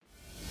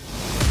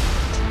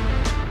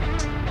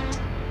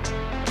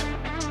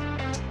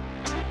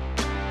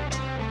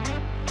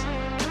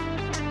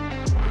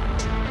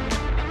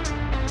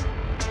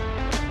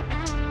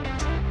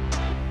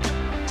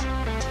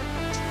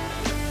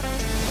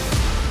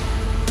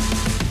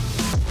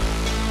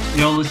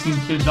You're listening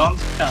to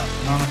Don's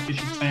Cast, an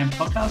unofficial fan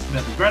podcast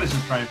about the greatest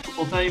Australian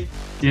football team,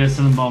 the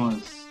Essendon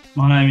Bombers.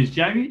 My name is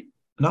Jamie.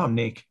 And I'm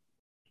Nick.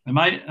 And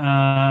mate,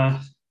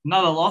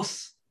 another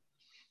loss.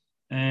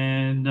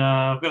 And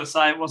I've got to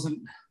say, it wasn't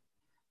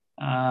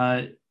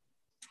like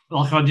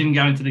I didn't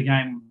go into the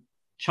game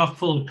chock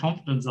full of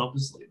confidence,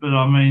 obviously. But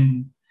I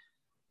mean,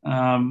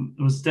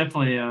 it was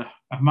definitely a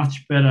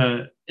much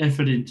better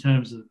effort in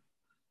terms of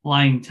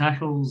laying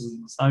tackles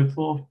and so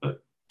forth. But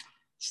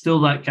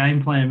still, that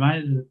game plan,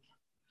 mate,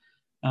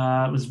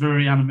 it was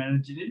very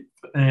unimaginative,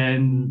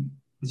 and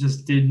it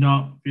just did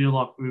not feel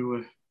like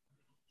we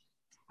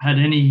had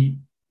any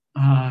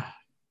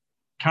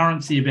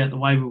currency about the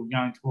way we were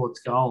going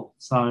towards goal.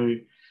 So,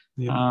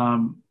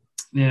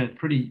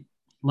 pretty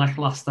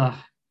lackluster.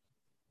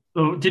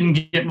 Well, it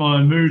didn't get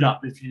my mood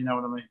up, if you know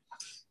what I mean.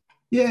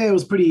 Yeah, it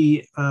was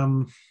pretty,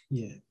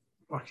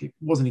 like it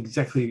wasn't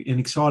exactly an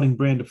exciting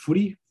brand of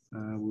footy.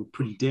 We were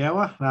pretty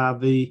dour. At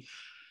the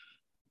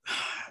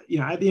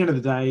end of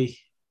the day,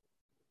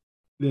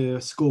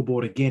 the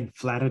scoreboard again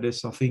flattered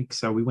us, I think.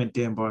 So we went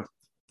down by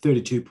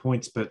 32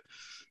 points, but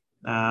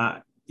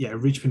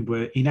Richmond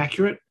were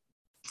inaccurate.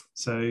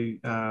 So,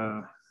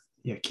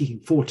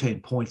 kicking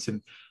 14 points.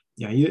 And,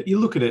 you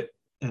look at it,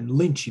 and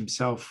Lynch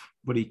himself,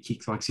 what he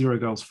kicked like 0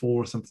 goals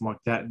 4 or something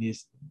like that. And you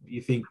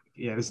think,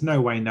 there's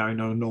no way, not a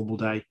normal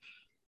day.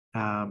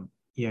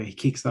 He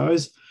kicks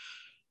those.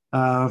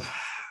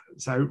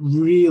 So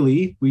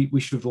really, we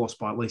should have lost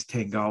by at least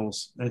 10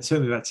 goals. And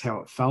certainly that's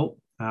how it felt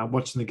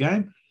watching the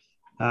game.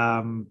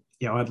 At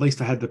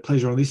least I had the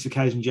pleasure on this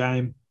occasion,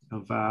 James,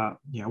 of,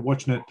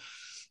 watching it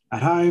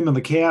at home on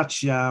the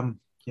couch,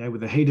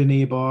 with a heater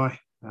nearby.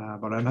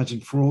 But I imagine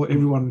for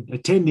everyone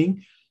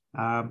attending,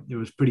 it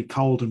was pretty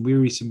cold and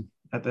wearisome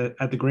at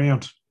the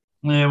ground.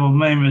 Yeah, well,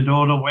 me and my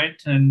daughter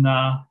went and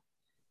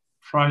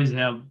froze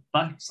our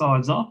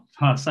backsides off,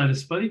 so to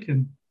speak.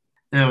 And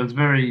it was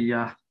very,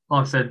 like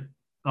I said,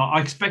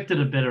 I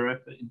expected a better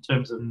effort in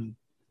terms of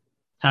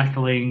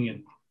tackling,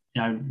 and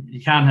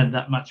you can't have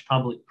that much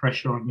public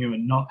pressure on you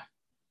and not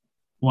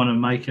want to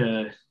make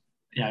a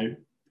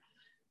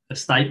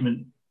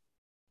statement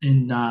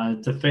in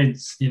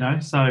defence.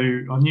 So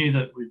I knew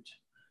that we'd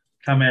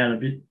come out a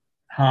bit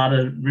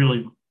harder,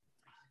 really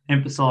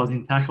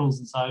emphasising tackles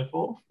and so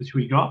forth, which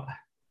we got.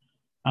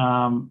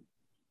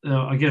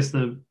 I guess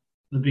the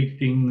big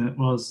thing that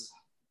was,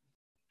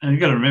 and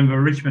you've got to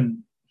remember,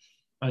 Richmond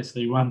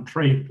basically won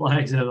 3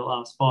 flags over the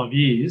last 5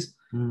 years.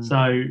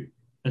 So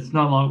it's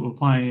not like we're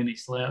playing any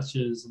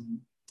slouches.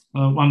 And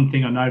one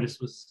thing I noticed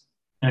was,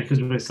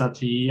 because we're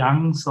such a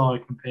young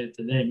side compared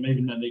to them,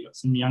 even though they've got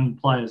some young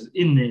players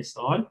in their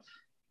side,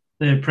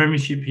 they're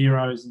premiership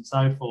heroes and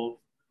so forth,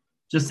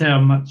 just how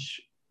much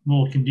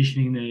more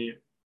conditioning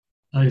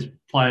those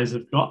players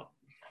have got.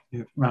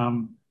 Yep.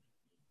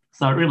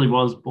 So it really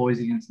was boys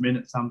against men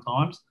at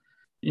sometimes.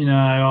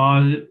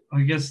 I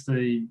guess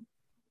the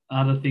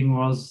other thing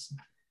was,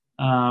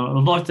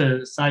 I'd like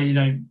to say, I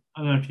don't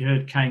know if you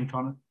heard Kane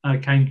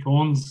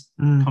Corn's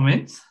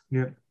comments.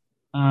 Yeah.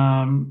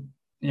 When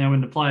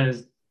the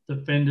players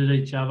defended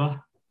each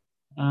other.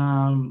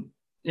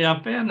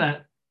 I found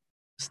that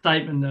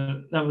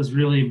statement that was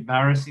really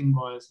embarrassing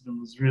by us, and it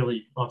was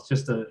really like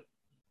just a,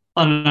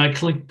 I don't know,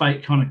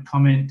 clickbait kind of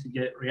comment to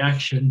get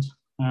reactions.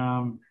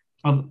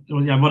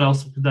 What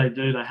else could they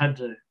do? They had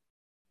to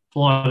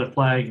fly the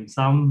flag in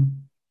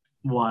some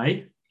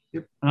way.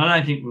 Yep. And I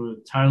don't think we were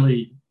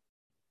totally,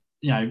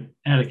 out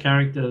of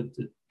character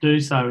to do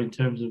so in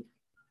terms of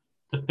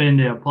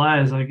defend our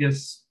players. I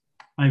guess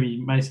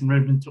maybe Mason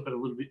Redmond took it a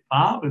little bit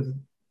far with a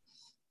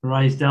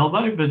raised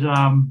elbow, but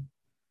I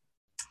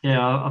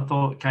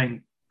thought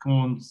Kane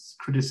Corn's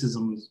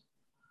criticism was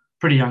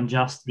pretty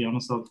unjust, to be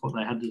honest. I thought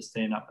they had to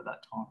stand up at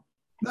that time.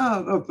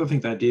 No, I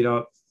think they did.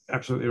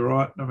 Absolutely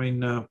right. I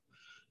mean,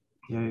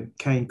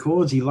 Kane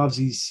Corns, he loves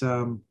his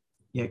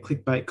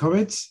clickbait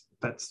comments.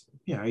 That's,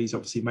 he's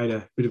obviously made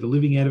a bit of a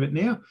living out of it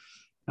now.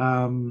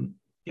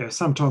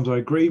 Sometimes I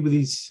agree with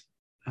his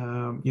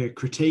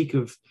critique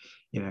of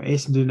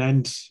Essendon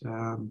and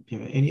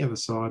any other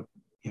side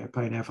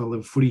playing AFL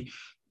level footy.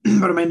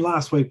 But I mean,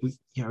 last week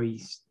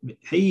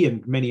he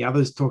and many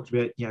others talked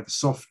about the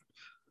soft,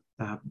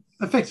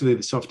 effectively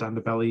the soft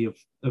underbelly of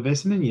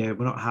Essendon.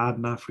 We're not hard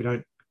enough. We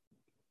don't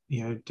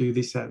do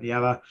this, that, and the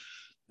other.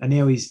 And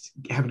now he's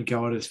having to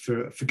go at us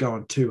for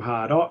going too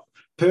hard.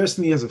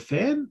 Personally, as a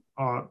fan,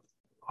 I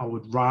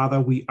would rather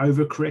we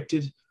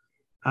overcorrected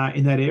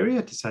in that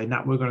area to say,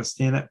 no, we're going to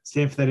stand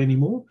for that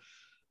anymore.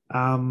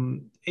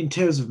 In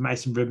terms of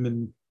Mason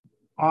Redmond,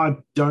 I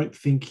don't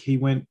think he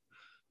went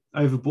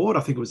overboard.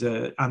 I think it was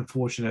an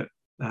unfortunate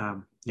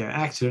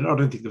accident. I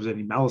don't think there was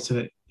any malice in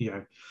it. He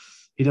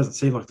doesn't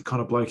seem like the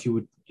kind of bloke who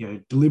would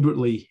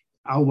deliberately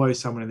elbow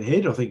someone in the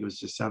head. I think it was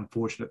just an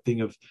unfortunate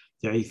thing of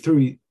he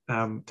threw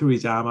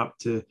his arm up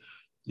to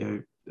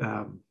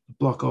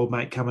block old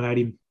mate coming at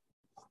him,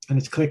 and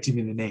it's clicked him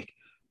in the neck.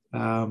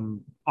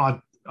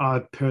 I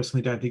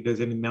personally don't think there's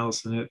any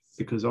malice in it,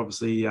 because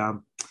obviously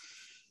the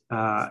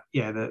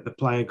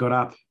player got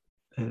up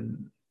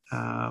and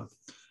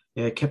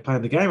kept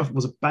playing the game.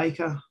 Was it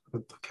Baker? I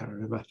can't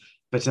remember.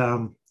 But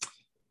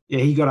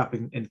he got up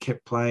and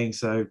kept playing.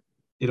 So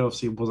it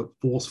obviously wasn't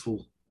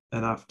forceful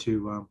enough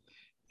to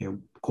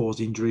cause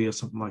injury or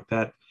something like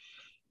that.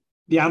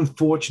 The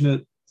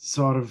unfortunate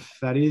side of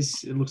that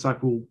is it looks like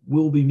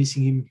we'll be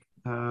missing him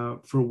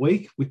for a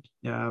week, which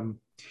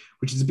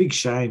is a big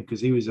shame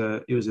because he was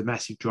a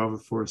massive driver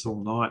for us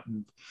all night.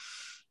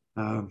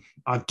 And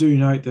I do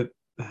note that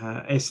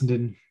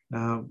Essendon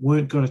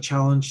weren't going to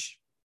challenge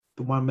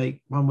the 1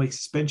 week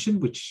suspension,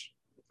 which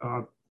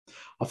I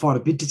find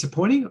a bit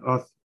disappointing.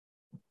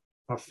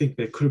 I think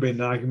there could have been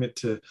an argument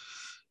to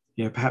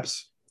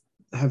perhaps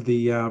have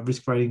the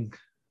risk rating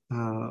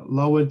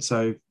lowered.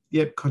 So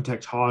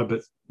contact high,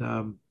 but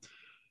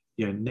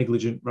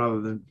negligent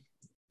rather than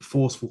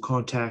forceful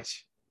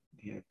contact.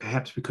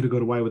 Perhaps we could have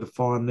got away with a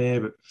fine there,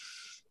 but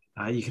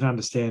you can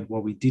understand why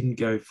we didn't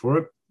go for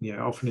it.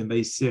 Often in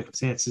these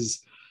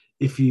circumstances,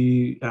 if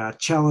you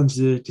challenge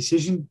the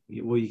decision,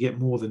 you get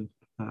more than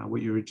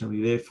what you're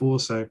originally there for.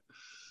 So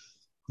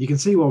you can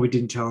see why we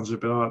didn't challenge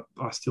it, but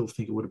I still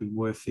think it would have been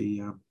worth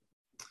the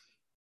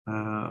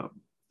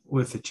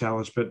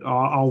challenge. But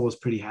I was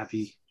pretty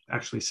happy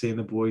actually seeing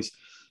the boys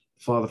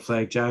fly the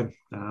flag, Jane.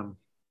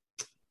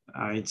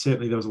 And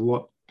certainly there was a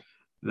lot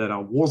that I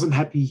wasn't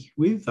happy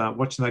with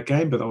watching that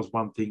game, but that was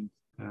one thing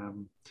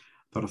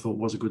that I thought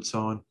was a good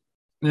sign.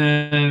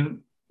 Yeah,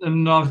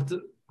 and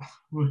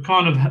we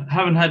kind of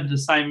haven't had the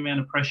same amount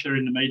of pressure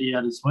in the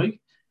media this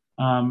week.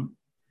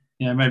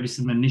 Maybe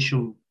some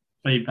initial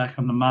feedback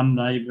on the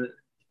Monday,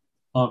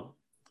 but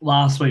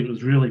last week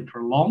was really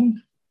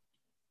prolonged.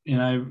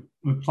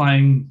 We're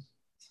playing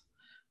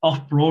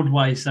off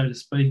Broadway, so to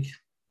speak.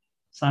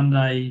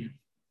 Sunday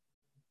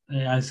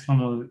is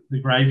kind of the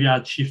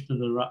graveyard shift of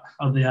the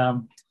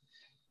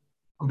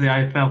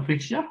AFL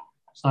fixture,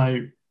 so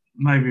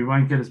maybe we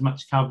won't get as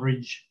much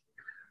coverage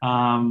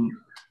for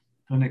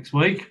next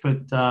week.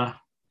 But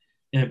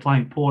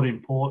playing Port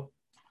in Port,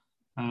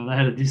 they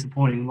had a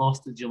disappointing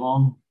loss to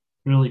Geelong,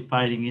 really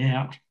fading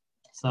out.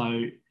 So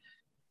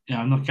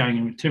I'm not going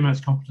in with too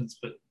much confidence,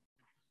 but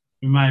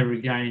we may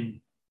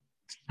regain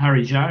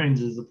Harry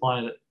Jones as a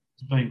player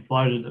that's been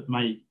floated that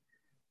may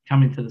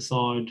come into the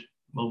side,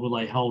 or will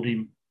they hold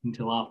him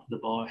until after the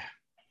bye?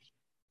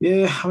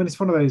 Yeah, I mean, it's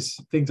one of those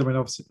things. I mean,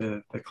 obviously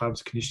the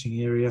club's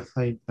conditioning area,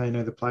 they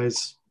know the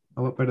players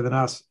a lot better than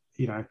us.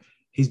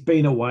 He's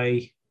been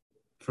away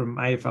from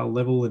AFL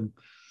level, and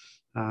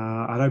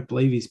I don't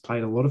believe he's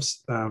played a lot of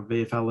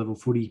VFL level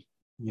footy,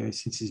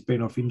 since he's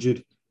been off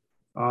injured.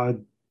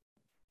 And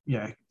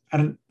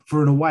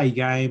for an away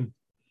game,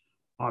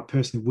 I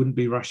personally wouldn't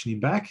be rushing him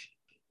back.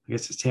 I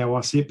guess that's how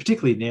I see it,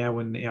 particularly now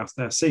when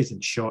our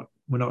season's shot.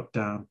 We're not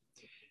going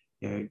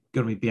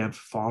to be bound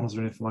for finals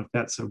or anything like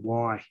that. So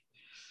why,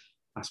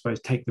 I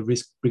suppose, take the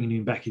risk bringing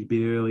him back a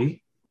bit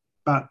early?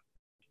 But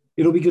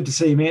it'll be good to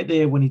see him out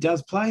there when he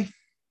does play.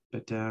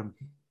 But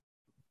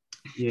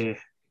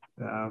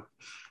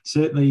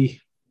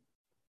certainly,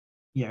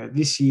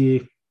 this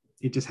year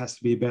it just has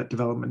to be about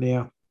development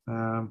now.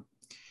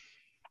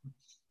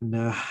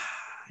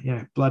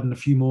 Blood and a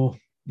few more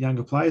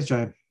younger players,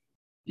 Jane.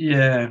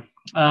 Yeah.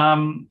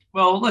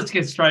 Well, let's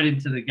get straight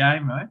into the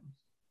game, right?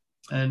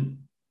 And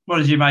what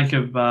did you make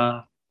of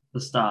the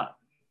start?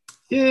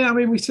 Yeah, I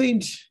mean, we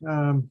seemed,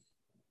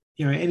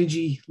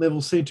 energy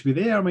levels seemed to be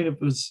there. I mean,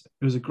 it was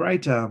a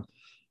great, I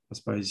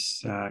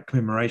suppose,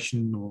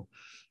 commemoration or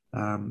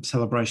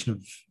celebration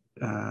of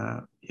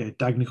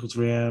Doug Nicholls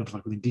round,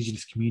 like with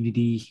Indigenous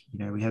community.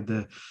 We had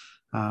the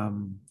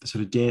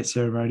sort of dance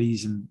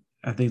ceremonies and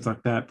things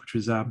like that, which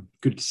was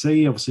good to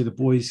see. Obviously, the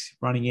boys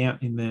running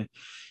out in the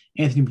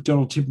Anthony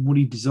McDonald Tip and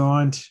Woody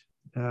designed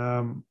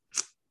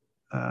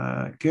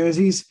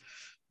jerseys.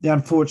 The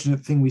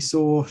unfortunate thing we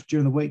saw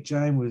during the week,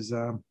 Jane, was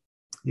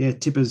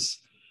Tipper's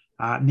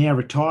now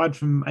retired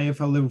from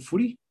AFL level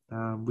footy,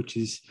 which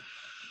is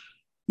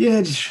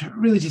just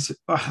really just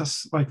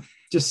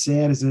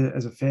sad as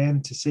a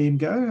fan to see him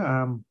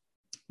go.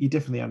 You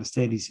definitely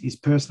understand his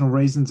personal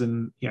reasons,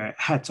 and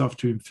hats off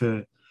to him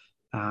for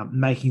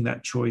making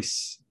that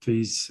choice for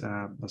his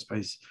I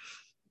suppose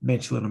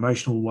mental and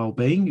emotional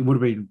well-being. It would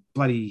have been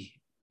bloody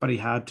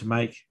hard to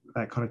make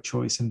that kind of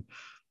choice, and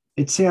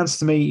it sounds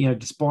to me,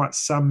 despite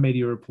some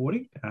media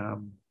reporting,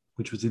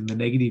 which was in the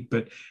negative,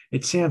 but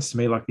it sounds to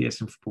me like the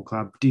Essendon Football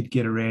Club did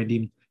get around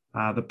him.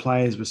 The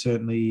players were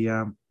certainly,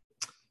 all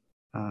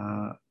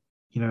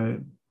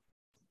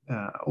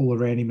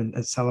around him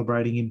and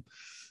celebrating him,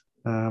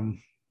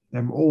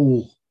 and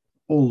all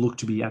looked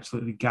to be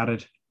absolutely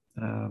gutted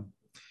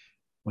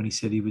when he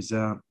said he was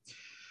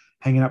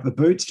hanging up the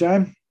boots,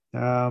 James.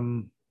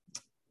 And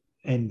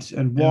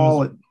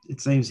while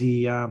it seems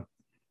he,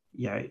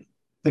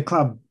 the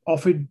club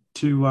offered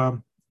to, do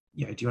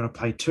you want to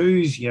play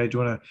twos? Do you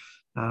want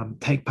to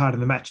take part in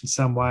the match in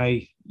some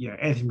way?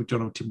 Anthony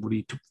McDonald, Tim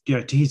Woody,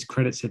 to his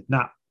credit, said,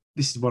 "Nah,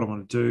 this is what I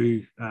want to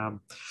do,"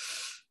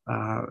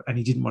 and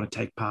he didn't want to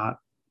take part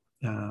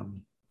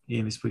in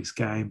this week's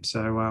game.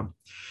 So,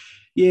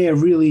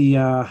 really,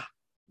 I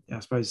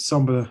suppose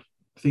somber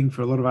thing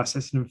for a lot of us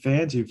Essendon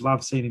fans who've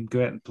loved seeing him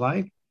go out and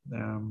play.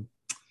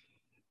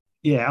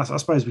 I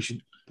suppose we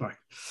should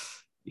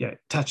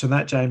touch on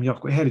that, Jamie.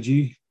 How did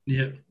you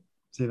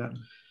see that?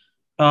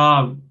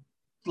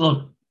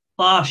 Look,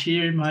 last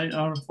year, mate,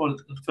 I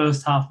thought the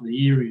first half of the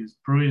year he was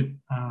brilliant.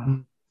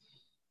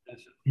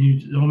 He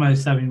was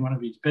almost having one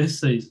of his best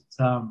seasons.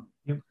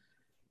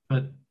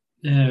 But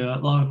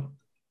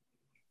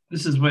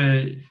this is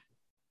where,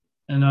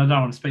 and I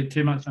don't want to speak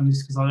too much on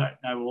this because I don't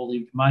know all the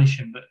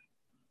information, but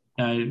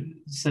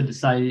said to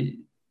say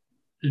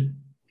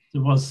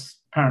there was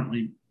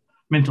apparently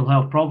mental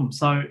health problems.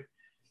 So,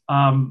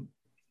 and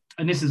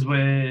this is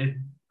where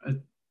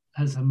it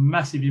has a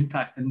massive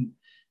impact, and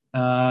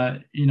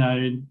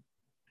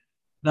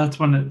that's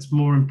when it's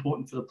more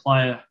important for the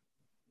player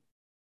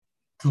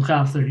to look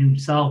after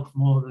himself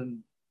more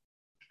than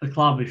the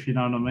club, if you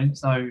know what I mean.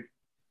 So,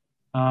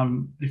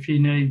 if he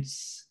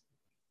needs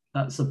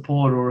that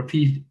support, or if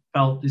he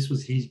felt this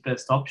was his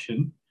best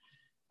option,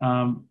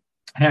 how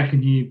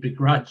can you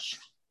begrudge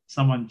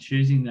someone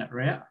choosing that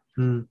route?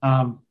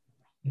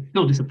 It's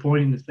still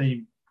disappointing to see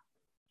him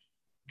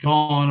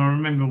gone. I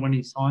remember when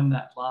he signed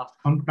that last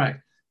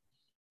contract,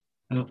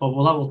 and I thought,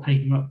 well, that will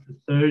take him up to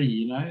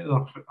 30, I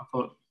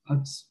thought,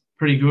 that's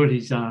pretty good.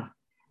 He's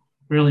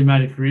really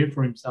made a career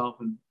for himself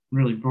and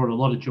really brought a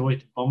lot of joy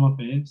to Bomber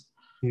fans.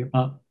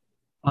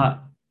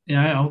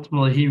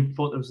 Ultimately he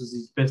thought this was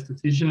his best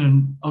decision.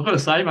 And I've got to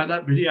say, mate,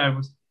 that video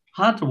was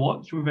hard to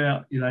watch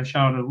without,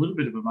 showing a little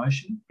bit of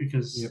emotion,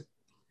 because you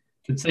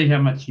could see how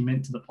much he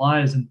meant to the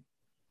players. And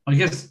I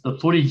guess the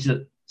footage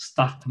that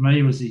stuck to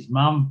me was his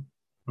mum.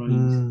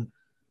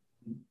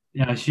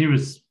 She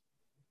was,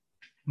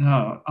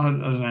 I don't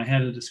know how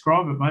to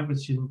describe it, mate, but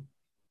she looked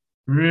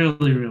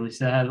really, really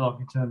sad,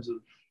 in terms of,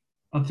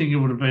 I think it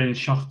would have been a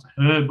shock to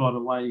her by the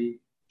way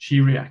she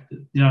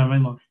reacted. You know what I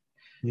mean?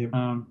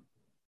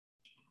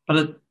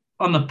 But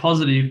on the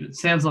positive, it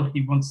sounds like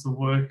he wants to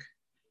work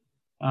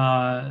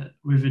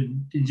with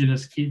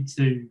Indigenous kids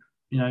who,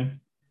 want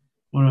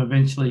to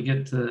eventually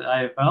get to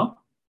AFL.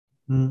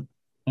 And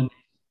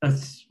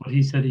that's what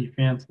he said. He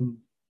found some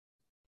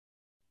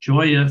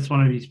joy. That's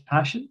one of his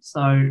passions.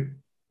 So,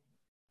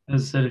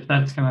 as I said, if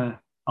that's going to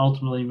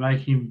ultimately make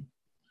him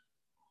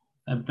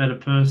a better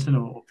person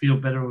or feel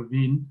better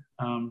within,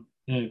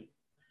 who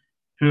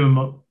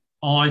am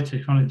I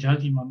to kind of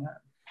judge him on that?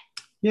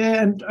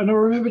 Yeah, and I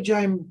remember,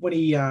 James, when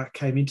he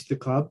came into the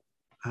club,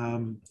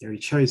 he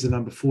chose the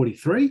number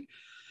 43.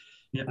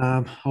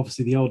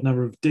 Obviously the old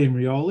number of Dean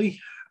Rioli.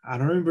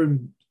 And I remember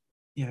him,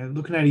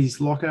 looking at his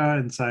locker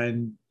and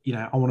saying,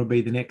 I want to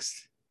be the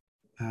next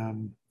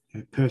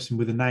person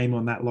with a name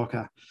on that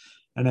locker.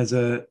 And as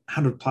a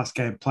 100-plus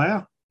game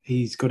player,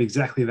 he's got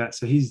exactly that.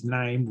 So his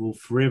name will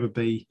forever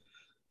be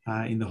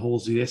in the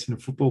halls of the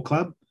Essendon Football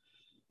Club.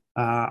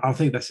 I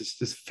think that's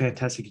just a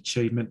fantastic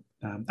achievement.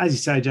 As you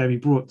say, Jamie,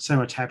 brought so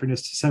much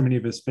happiness to so many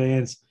of us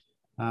fans.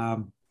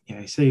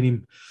 Seeing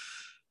him,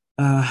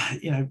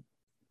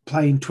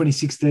 play in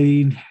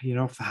 2016,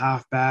 off the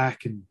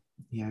halfback, and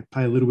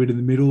play a little bit in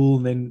the middle,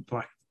 and then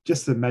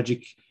just the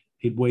magic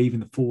he'd weave in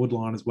the forward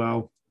line as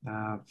well.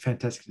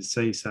 Fantastic to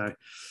see. So,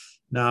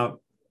 now,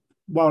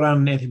 well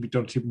done, Anthony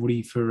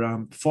McDonald-Tipungwuti,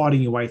 for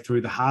fighting your way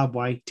through the hard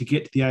way to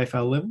get to the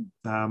AFL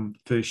level,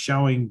 for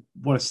showing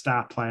what a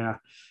star player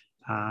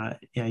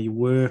you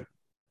were,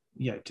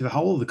 to the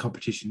whole of the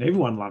competition.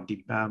 Everyone loved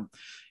him.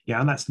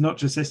 And that's not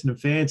just Essendon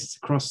fans; it's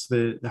across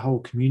the whole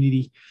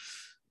community.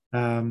 He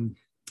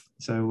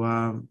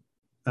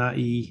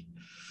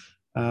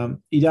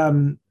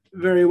done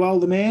very well,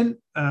 the man.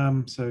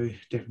 So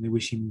definitely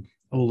wish him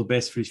all the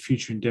best for his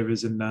future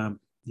endeavours, and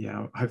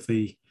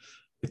hopefully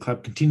the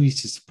club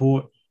continues to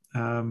support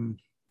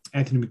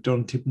Anthony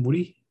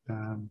McDonald-Tipungwuti,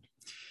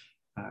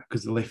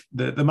 because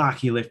the mark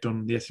he left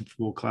on the Essendon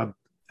Football Club.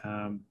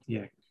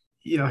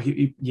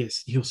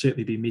 He'll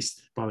certainly be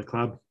missed by the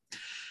club.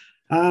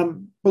 But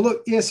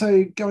look,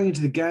 so going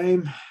into the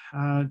game,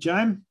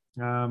 James,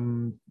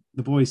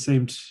 the boys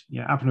seemed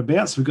up and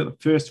about, so we got the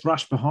first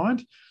rush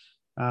behind,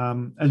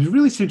 and we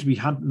really seemed to be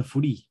hunting the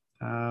footy.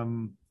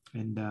 Then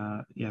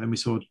we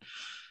saw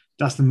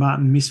Dustin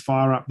Martin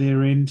misfire up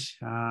their end.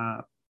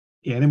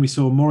 Then we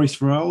saw Maurice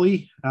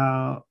Rioli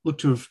look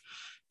to have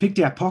picked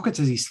out pockets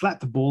as he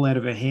slapped the ball out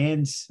of her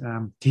hands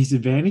to his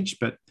advantage,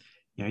 but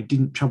he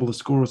didn't trouble the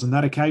scorers on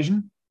that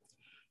occasion.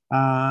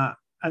 And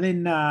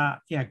then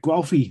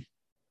Guelphy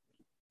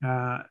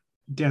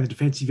down the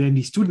defensive end,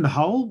 he stood in the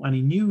hole and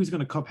he knew he was going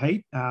to cop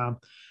heat, and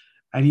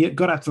he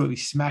got absolutely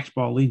smacked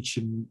by Lynch.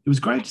 And it was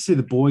great to see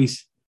the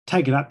boys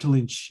take it up to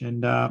Lynch,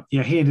 and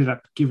he ended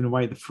up giving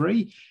away the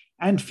free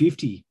and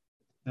 50.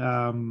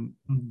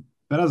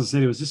 But as I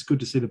said, it was just good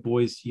to see the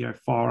boys,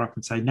 fire up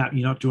and say, "No,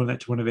 you're not doing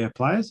that to one of our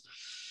players."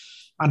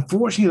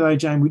 Unfortunately, though,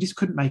 James, we just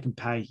couldn't make them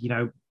pay.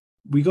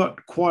 We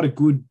got quite a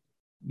good,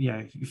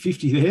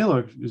 50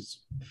 there.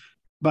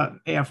 But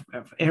our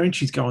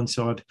entries go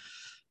inside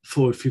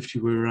forward 50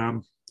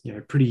 were,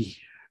 pretty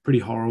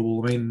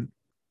horrible. I mean,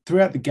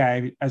 throughout the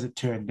game, as it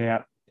turned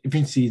out,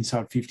 efficiency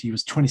inside 50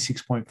 was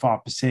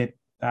 26.5%.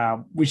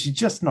 which is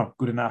just not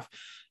good enough.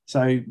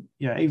 So,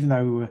 even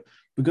though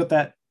we got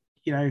that,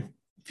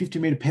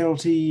 50-metre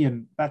penalty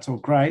and that's all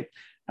great,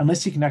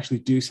 unless you can actually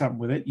do something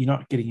with it, you're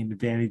not getting an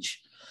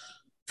advantage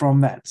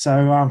from that.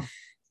 So,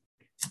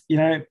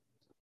 the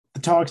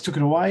Tigers took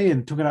it away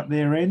and took it up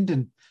their end,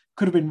 and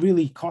could have been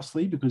really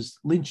costly because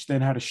Lynch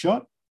then had a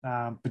shot,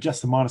 but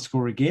just the minor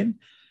score again,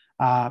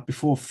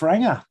 before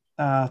Franger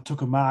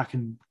took a mark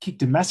and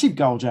kicked a massive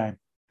goal, James.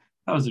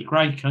 That was a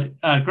great kick.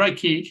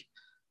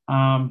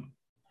 I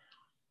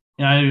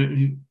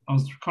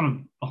was kind of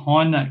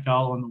behind that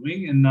goal on the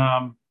wing, and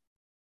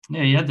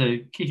you had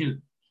to kick it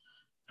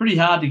pretty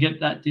hard to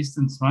get that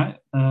distance, mate.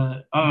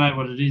 I don't know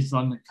what it is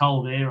on the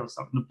cold air or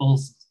something. The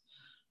balls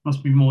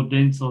must be more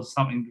dense or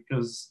something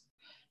because,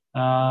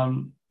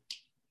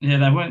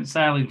 they weren't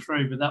sailing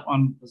through, but that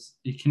one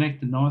you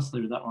connected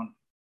nicely with that one.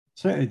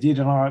 Certainly did,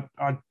 and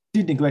I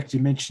did neglect to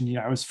mention,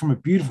 it was from a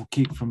beautiful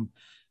kick from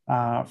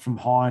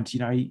Hind.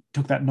 He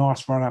took that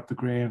nice run up the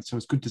ground, so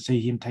it's good to see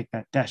him take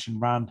that dash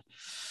and run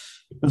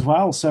as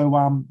well. So,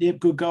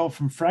 good goal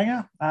from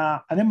Franger.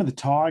 And then when the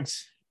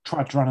Tigers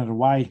tried to run it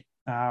away,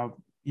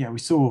 we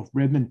saw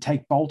Redmond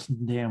take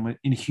Bolton down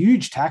in a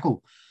huge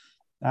tackle.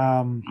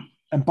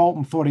 And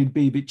Bolton thought he'd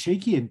be a bit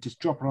cheeky and just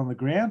drop it on the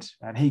ground,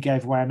 and he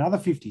gave away another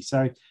 50.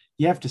 So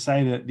you have to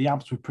say that the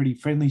umps were pretty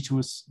friendly to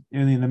us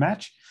early in the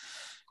match.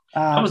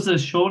 That was the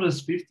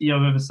shortest 50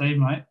 I've ever seen,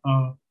 mate.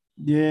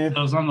 Yeah.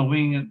 I was on the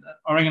wing.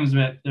 I reckon it was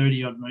about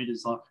 30-odd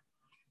metres.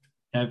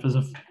 If it was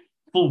a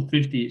full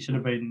 50, it should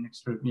have been an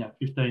extra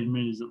 15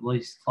 metres at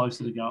least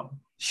closer to goal.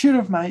 Should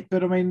have, mate.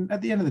 But,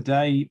 at the end of the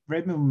day,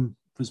 Redmond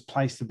was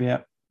placed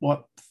about,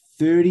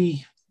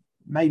 30,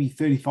 maybe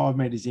 35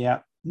 metres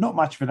out. Not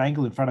much of an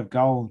angle in front of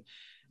goal,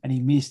 and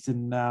he missed.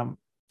 And,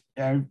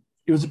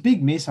 it was a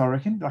big miss, I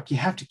reckon. You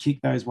have to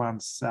kick those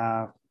ones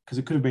because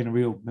it could have been a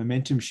real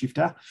momentum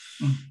shifter.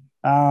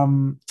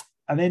 And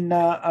then,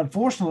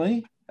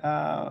 unfortunately,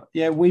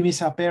 we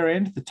miss up our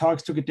end. The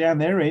Tigers took it down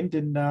their end,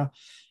 and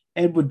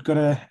Edward got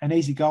an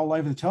easy goal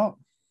over the top.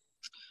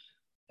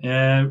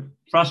 Yeah,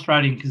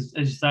 frustrating because,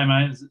 as you say,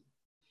 mate,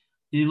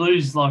 you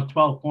lose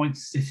 12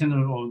 points,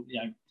 or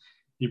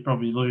you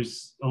probably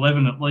lose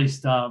 11 at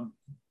least.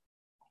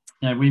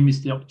 We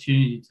missed the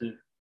opportunity to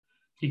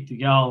kick the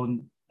goal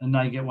and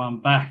they get one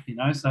back,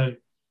 So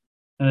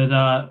it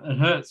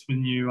hurts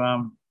when you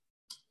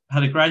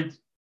had a great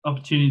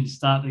opportunity to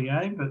start the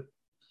game, but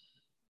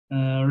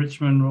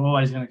Richmond were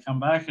always going to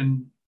come back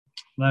and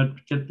they'd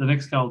get the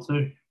next goal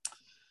too.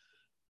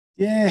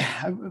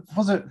 Yeah, it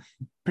was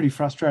pretty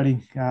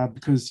frustrating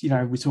because,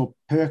 we saw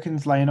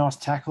Perkins lay a nice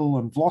tackle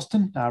on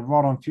Vlosten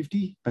right on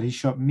 50, but his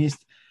shot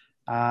missed.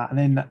 And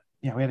then,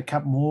 we had a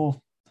couple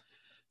more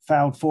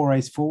failed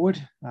forays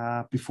forward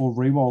before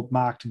Rewald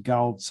marked and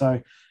goaled.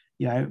 So,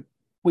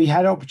 we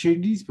had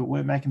opportunities, but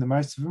weren't making the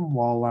most of them,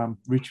 while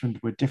Richmond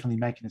were definitely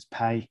making us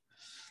pay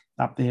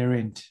up their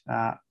end.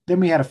 Then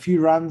we had a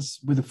few runs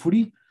with the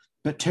footy,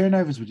 but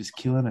turnovers were just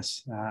killing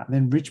us. And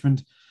then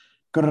Richmond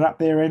got it up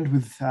their end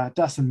with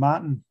Dustin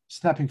Martin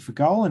snapping for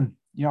goal. And,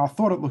 I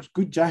thought it looked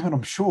good, James, and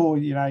I'm sure,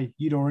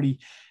 you'd already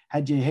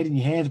had your head in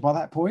your hands by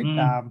that point.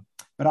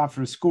 But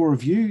after a score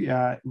review,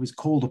 it was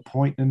called a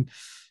point. And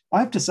I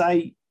have to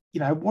say,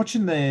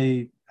 watching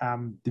the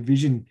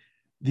division,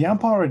 the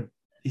umpire,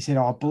 he said,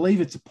 I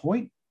believe it's a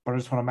point, but I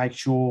just want to make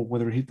sure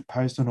whether it hit the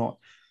post or not.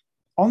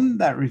 On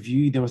that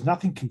review, there was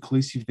nothing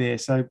conclusive there.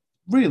 So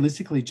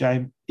realistically,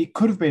 James, it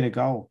could have been a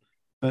goal,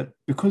 but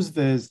because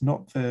there's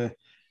not the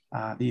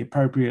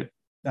appropriate,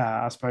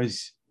 I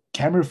suppose,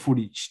 camera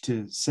footage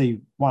to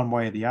see one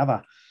way or the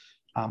other,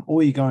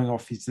 all you're going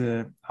off is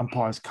the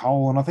umpire's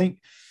call. And I think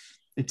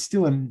it's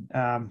still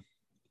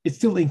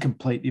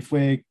incomplete. If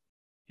we're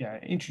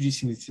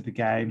introducing this to the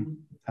game,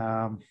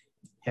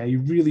 you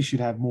really should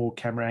have more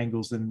camera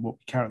angles than what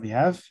we currently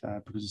have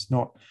because it's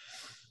not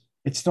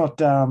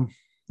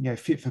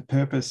fit for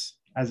purpose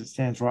as it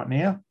stands right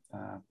now.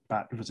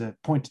 But it was a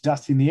point to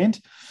dust in the end.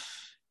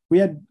 We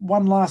had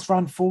one last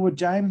run forward,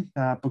 James,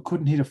 but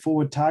couldn't hit a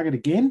forward target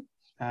again.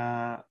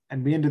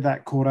 And we ended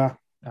that quarter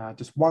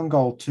just 1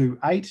 goal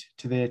 2-8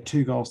 to their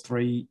 2 goals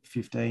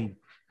 3-15.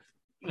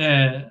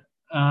 Yeah,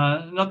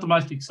 not the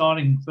most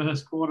exciting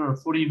first quarter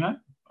of footy, mate.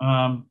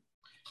 But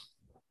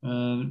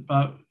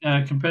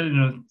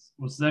competitiveness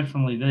was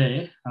definitely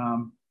there.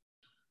 I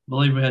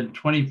believe we had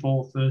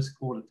 24 first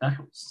quarter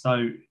tackles.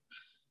 So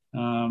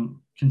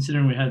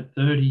considering we had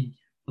 30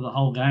 for the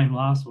whole game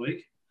last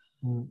week,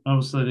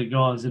 obviously the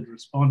guys had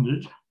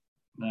responded.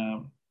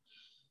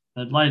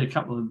 They'd laid a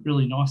couple of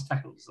really nice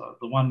tackles.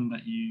 The one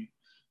that you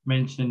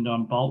mentioned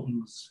on Bolton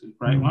was a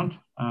great one.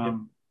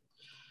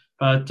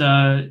 But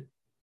I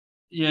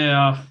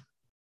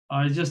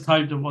just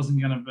hoped it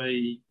wasn't going to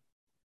be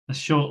a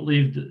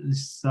short-lived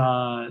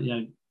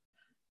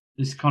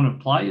this kind of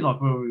play,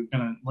 like where we were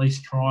going to at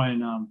least try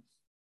and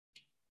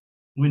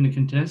win the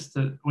contest.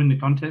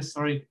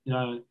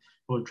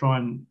 Or try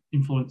and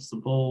influence the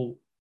ball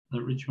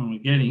that Richmond were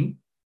getting.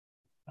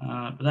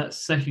 But that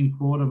second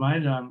quarter,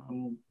 mate,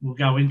 we'll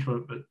go into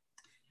it, but it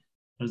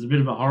was a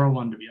bit of a horror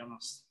one, to be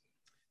honest.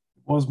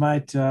 Was,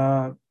 mate.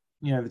 The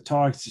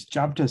Tigers just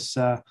jumped us.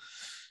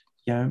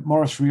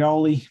 Maurice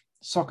Rioli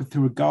soccered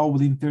through a goal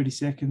within 30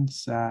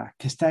 seconds.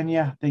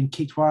 Castagna then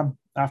kicked one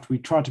after we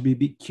tried to be a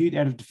bit cute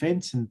out of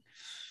defence, and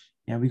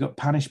we got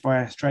punished by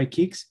our stray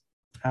kicks.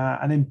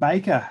 And then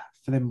Baker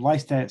for them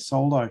laced out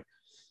Soldo,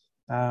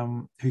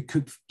 who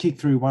could kick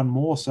through one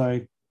more.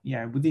 So,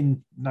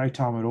 within no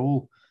time at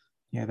all,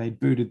 they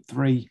booted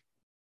 3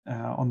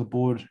 on the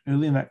board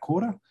early in that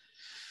quarter.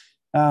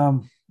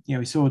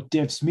 We saw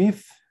Dev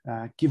Smith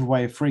give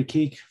away a free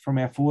kick from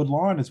our forward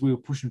line as we were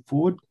pushing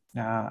forward,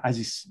 as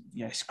he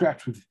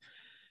scrapped with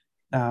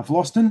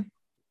Vlosten.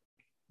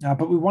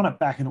 But we won it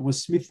back, and it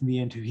was Smith in the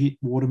end who hit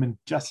Waterman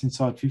just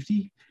inside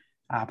 50.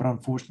 But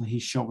unfortunately,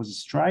 his shot was a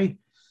stray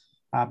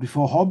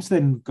before Hobbs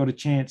then got a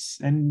chance.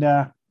 And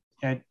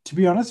to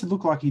be honest, it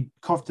looked like he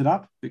coughed it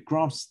up, but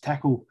Grimes'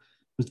 tackle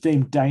was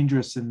deemed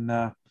dangerous, and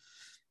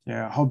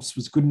Hobbs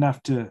was good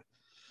enough to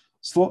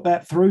slot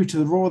that through to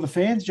the roar of the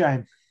fans,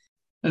 James.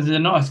 It's a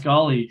nice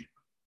goal. He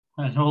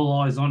had all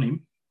eyes on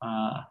him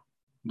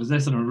because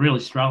they're sort of really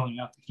struggling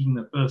after kicking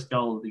the first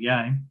goal of the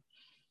game.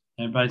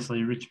 And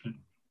basically, Richmond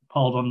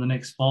pulled on the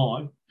next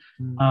 5.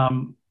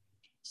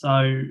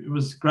 So it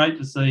was great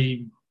to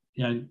see,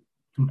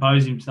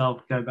 compose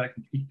himself, go back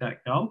and kick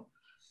that goal.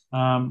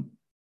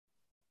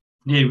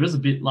 He was a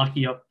bit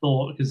lucky, I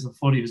thought, because I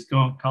thought he was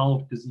going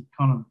cold because he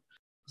kind of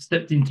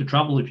stepped into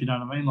trouble, if you know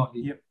what I mean. Like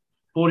he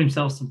bought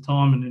himself some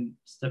time and then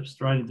stepped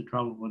straight into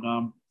trouble. But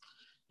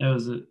it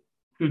was a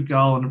good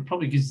goal, and it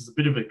probably gives us a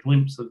bit of a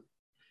glimpse of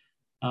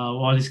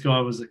why this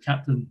guy was a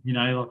captain.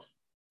 Like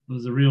it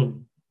was a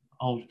real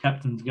old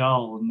captain's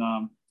goal,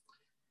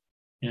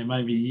 and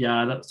maybe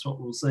that's what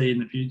we'll see in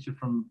the future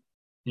from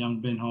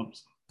young Ben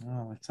Hobbs.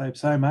 Oh, let's hope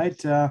so,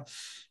 mate.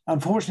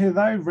 Unfortunately,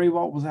 though,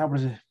 Riewoldt was able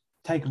to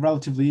take a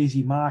relatively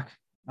easy mark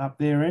up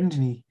their end,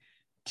 and he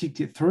kicked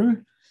it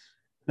through.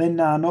 Then,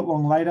 not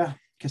long later,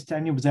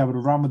 Castagna was able to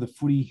run with the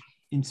footy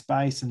in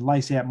space and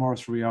lace out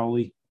Maurice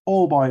Rioli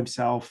all by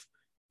himself,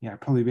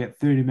 probably about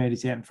 30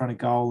 metres out in front of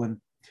goal, and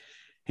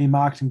he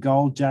marked in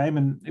goal, James.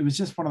 And it was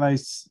just one of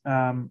those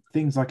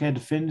things, like our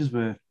defenders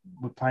were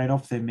playing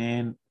off their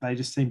man. They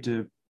just seemed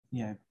to,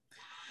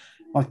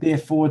 like their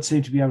forwards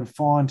seemed to be able to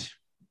find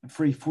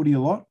free footy a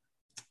lot.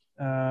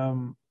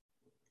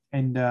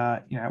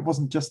 It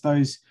wasn't just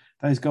those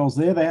goals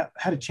there. They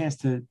had a chance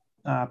to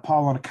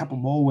pile on a couple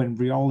more when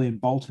Rioli and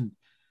Bolton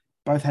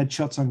both had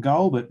shots on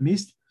goal but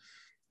missed.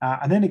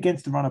 And then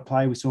against the run of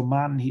play, we saw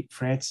Martin hit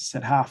Francis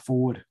at half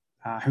forward,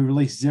 who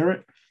released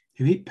Zerrett,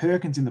 who hit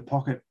Perkins in the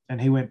pocket,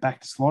 and he went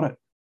back to slot it.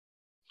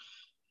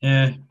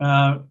 Yeah,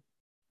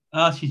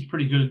 Archie's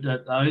pretty good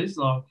at those,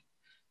 like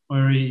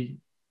where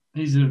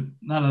he's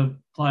another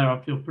player I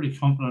feel pretty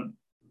confident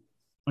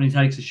when he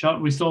takes a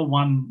shot. We saw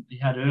one he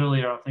had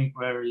earlier, I think,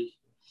 where he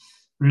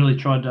really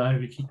tried to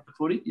overkick the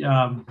footy.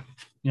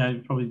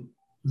 Probably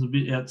was a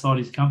bit outside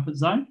his comfort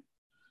zone.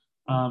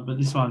 But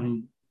this one,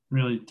 he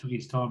really took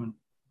his time and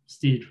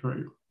steered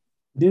through.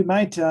 Did,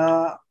 mate.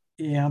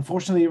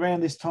 Unfortunately,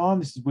 around this time,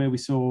 this is where we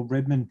saw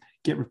Redmond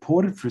get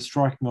reported for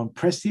striking on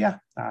Prestia.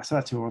 So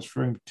that's who I was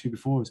referring to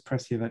before, was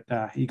Prestia,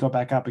 that he got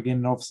back up again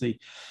and obviously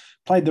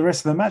played the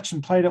rest of the match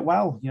and played it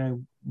well,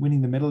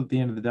 winning the medal at the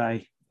end of the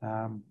day.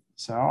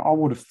 So I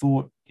would have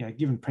thought,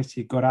 given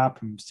Prestia got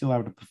up and still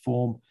able to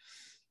perform,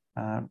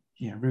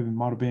 Redmond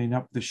might have been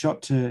up the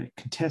shot to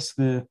contest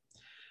the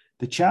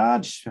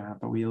charge,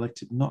 but we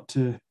elected not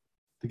to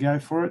go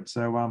for it.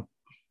 So,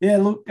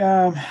 look.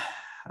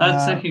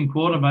 That second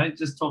quarter, mate,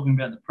 just talking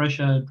about the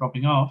pressure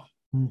dropping off,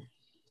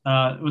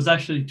 it was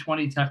actually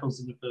 20 tackles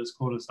in the first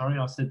quarter. Sorry,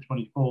 I said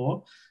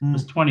 24. It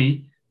was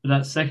 20, but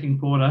that second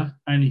quarter,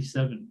 only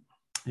 7.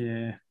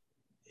 Yeah,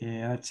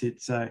 that's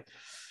it. So,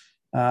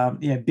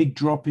 big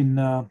drop in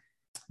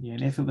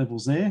effort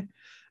levels there.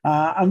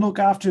 And look,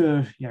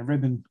 after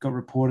Redmond got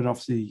reported,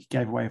 obviously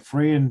gave away a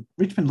free, and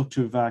Richmond looked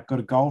to have got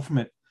a goal from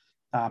it.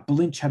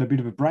 Belinch had a bit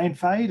of a brain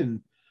fade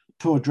and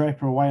tore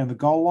Draper away on the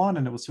goal line,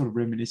 and it was sort of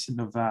reminiscent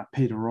of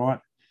Peter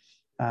Wright,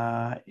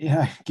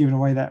 giving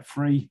away that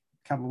free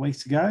a couple of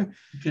weeks ago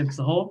against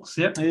the Hawks.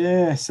 Yep.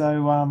 Yeah.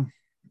 So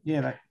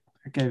that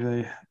gave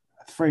a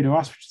free to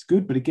us, which is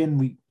good. But again,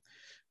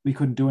 we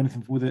couldn't do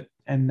anything with it.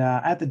 And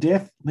at the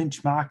death,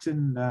 Lynch marked it,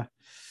 and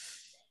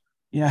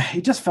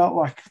it just felt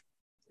like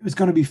it was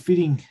going to be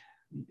fitting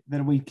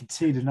that we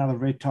conceded another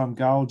red time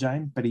goal,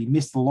 James. But he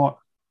missed a lot,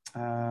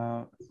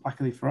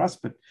 luckily for us.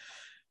 But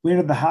we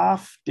ended the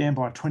half down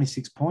by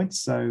 26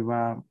 points.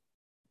 So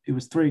it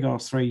was 3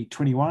 goals, 3,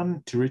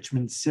 21 to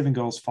Richmond, 7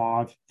 goals,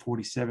 5,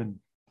 47.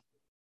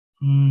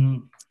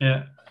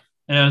 It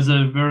was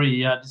a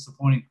very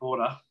disappointing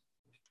quarter.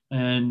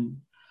 And,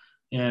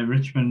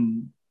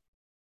 Richmond,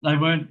 they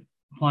weren't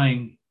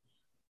playing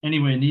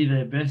anywhere near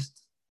their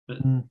best, but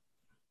it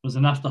was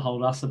enough to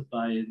hold us at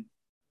bay. And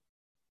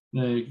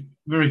they're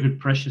very good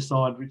pressure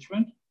side,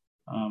 Richmond.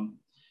 And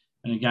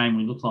again,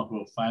 we looked like we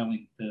were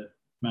failing to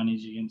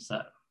manage against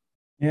that.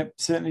 Yep,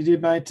 certainly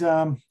did, mate.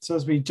 So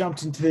as we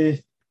jumped into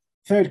the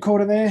third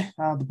quarter there,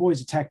 the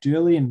boys attacked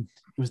early, and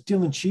it was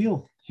Dylan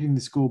Shield hitting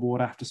the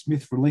scoreboard after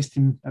Smith released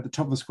him at the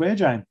top of the square,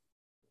 James.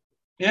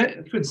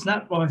 Yeah, good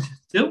snap by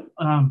Still.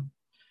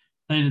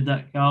 Needed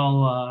that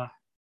goal. I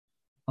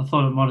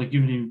thought it might have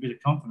given him a bit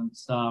of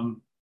confidence,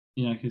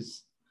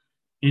 because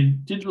he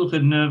did look a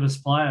nervous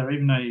player,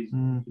 even though he's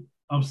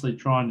obviously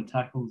trying to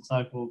tackle and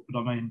so forth. But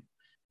I mean,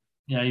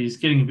 he's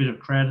getting a bit of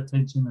crowd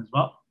attention as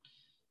well.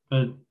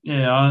 But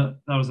that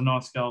was a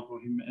nice goal for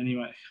him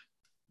anyway.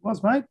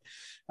 Was, mate.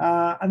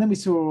 And then we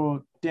saw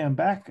down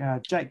back,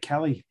 Jake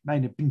Kelly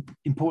made an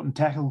important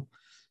tackle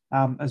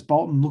as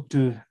Bolton looked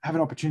to have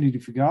an opportunity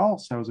for goal.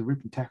 So it was a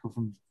ripping tackle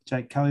from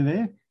Jake Kelly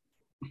there.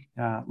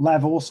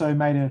 Lav also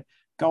made a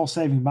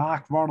goal-saving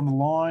mark right on the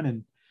line,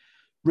 and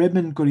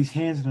Redmond got his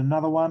hands on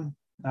another one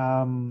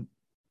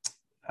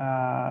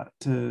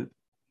to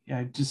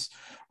just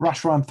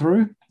rush run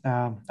through,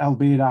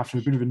 albeit after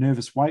a bit of a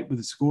nervous wait with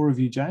the score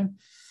review, Jane.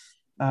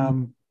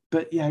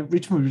 But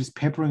Richmond were just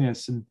peppering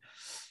us, and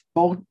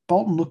Bolton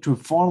looked to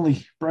have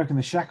finally broken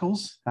the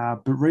shackles,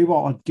 but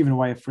Riewoldt had given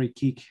away a free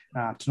kick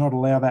to not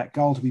allow that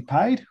goal to be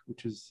paid,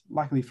 which is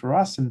luckily for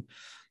us. And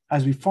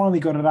as we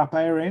finally got it up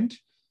our end,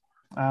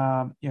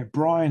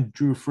 Brian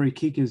drew a free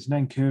kick as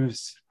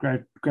Nankervis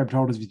grabbed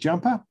hold of his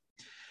jumper,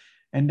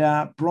 and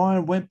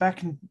Brian went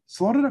back and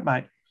slotted it,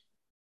 mate.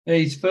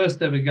 His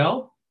first ever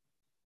goal.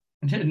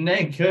 And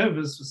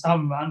Nankervis, for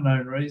some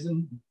unknown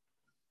reason,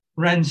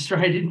 ran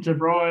straight into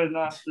Brian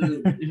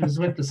after he was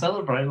went to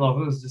celebrate. Like,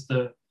 it was just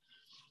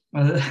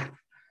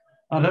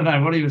I don't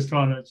know what he was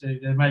trying to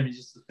achieve there. Maybe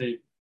just to see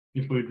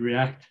if we'd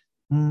react.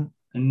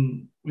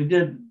 And we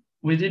did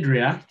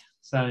react.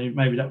 So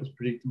maybe that was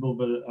predictable.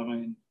 But I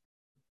mean,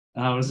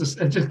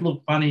 it just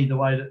looked funny the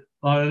way that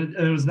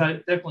there was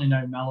definitely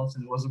no malice,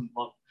 and it wasn't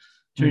like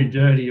too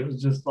dirty. It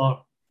was just like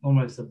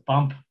almost a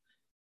bump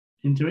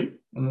into him,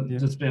 and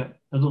it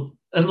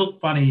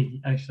looked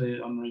funny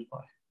actually on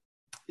replay.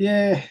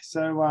 Yeah,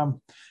 so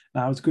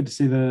it was good to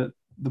see the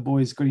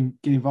boys get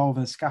involved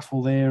in a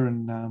scuffle there,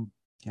 and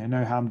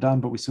no harm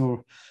done. But we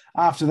saw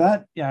after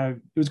that,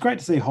 it was great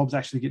to see Hobbs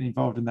actually getting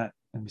involved in that,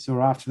 and we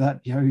saw after that,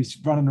 he's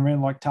running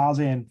around like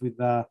Tarzan with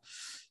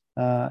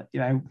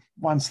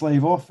one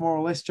sleeve off, more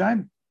or less,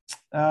 James.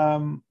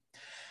 Then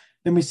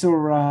we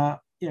saw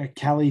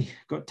Kelly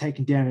got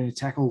taken down in a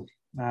tackle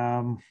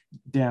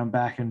down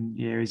back, and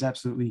he's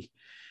absolutely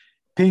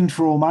pinged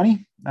for all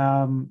money.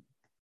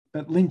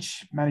 But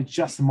Lynch managed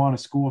just the minor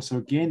score. So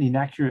again,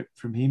 inaccurate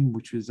from him,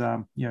 which was,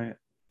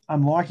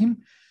 unlike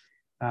him.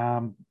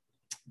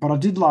 But I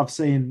did love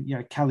seeing,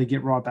 Kelly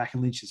get right back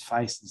in Lynch's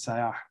face and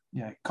say,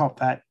 cop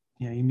that.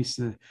 He missed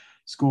the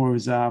score. It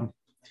was a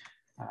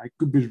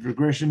good bit of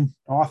regression,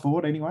 I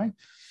thought, anyway.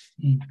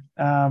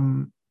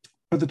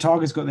 But the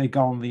Tigers got their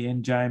goal in the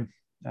end, James.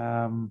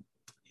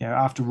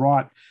 After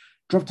Wright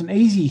dropped an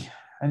easy,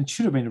 and it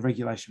should have been a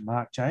regulation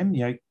mark, James.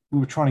 We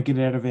were trying to get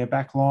it out of our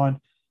back line.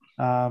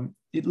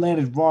 It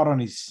landed right on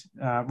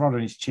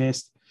his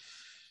chest,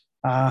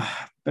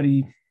 but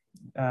he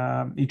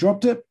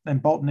dropped it,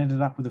 and Bolton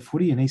ended up with a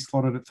footy, and he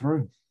slotted it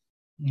through.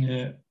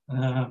 Yeah,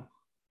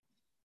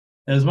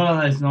 it was one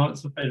of those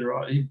nights for Peter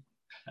Wright. He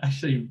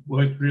actually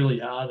worked really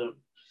hard.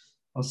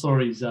 I saw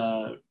his,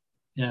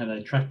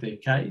 they tracked their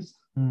Ks,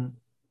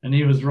 and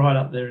he was right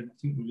up there. I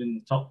think within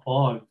the top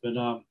 5,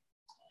 but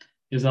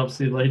he was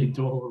obviously leading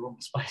to all the wrong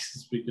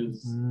spaces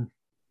because,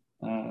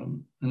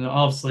 and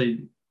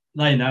obviously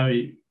they know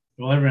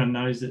everyone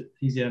knows that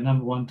he's our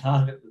number one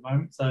target at the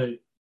moment. So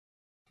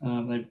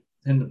they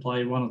tend to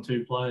play one or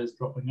two players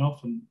dropping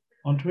off and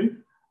onto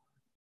him.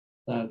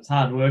 So it's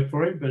hard work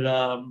for him,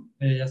 but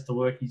he has to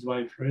work his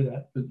way through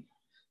that. But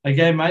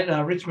again, mate,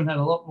 Richmond had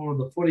a lot more of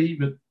the footy,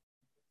 but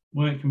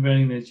weren't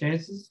converting their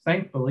chances,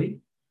 thankfully,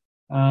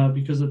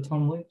 because of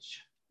Tom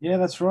Lynch. Yeah,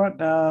 that's right.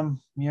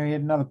 He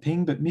had another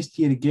ping, but missed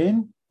yet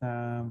again.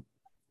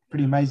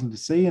 Pretty amazing to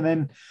see. And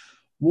then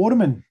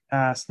Waterman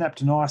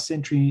snapped a nice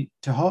entry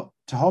to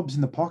Hobbs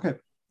in the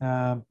pocket.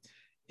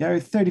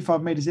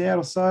 35 metres out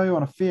or so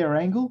on a fair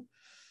angle.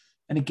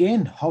 And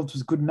again, Hobbs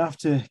was good enough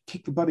to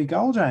kick the bloody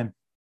goal, James.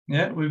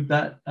 Yeah, with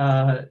that,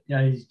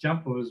 his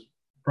jumper was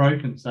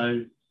broken.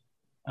 So,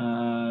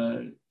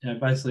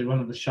 basically one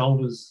of the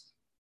shoulders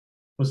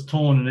was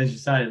torn. And as you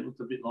say, it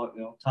looked a bit like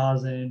the old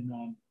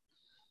Tarzan,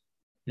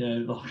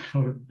 like a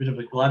bit of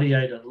a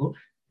gladiator look.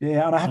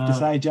 Yeah, and I have to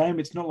say, James,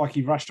 it's not like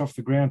he rushed off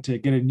the ground to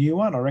get a new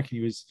one. I reckon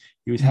he was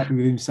happy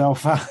with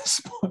himself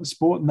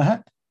sporting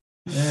that.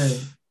 Yeah,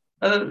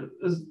 and it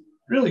was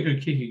really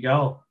good kick of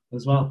goal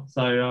as well.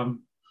 So,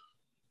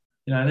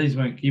 these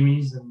weren't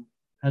gimmies and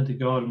had to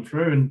guide him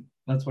through, and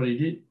that's what he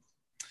did.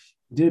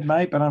 He did,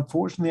 mate, but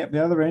unfortunately at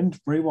the other end,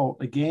 Riewoldt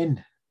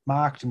again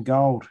marked and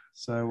goaled.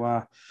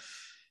 So,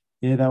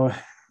 they were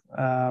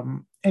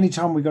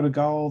anytime we got a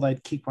goal,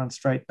 they'd kick one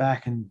straight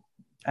back and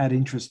add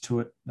interest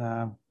to it.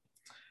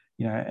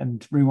 And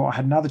Riewoldt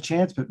had another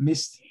chance but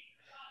missed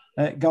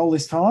that goal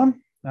this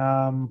time.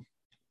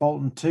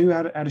 Bolton too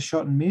had a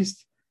shot and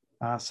missed.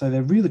 So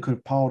they really could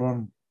have piled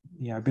on,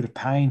 a bit of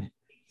pain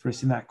for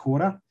us in that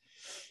quarter.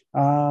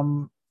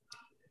 And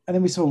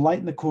then we saw late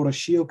in the quarter,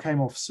 Shield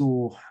came off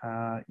sore.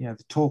 The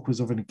talk was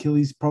of an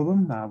Achilles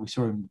problem. We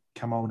saw him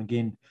come on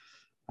again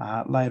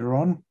later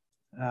on.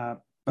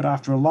 But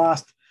after a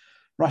last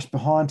rush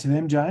behind to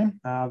them, James,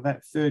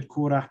 that third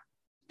quarter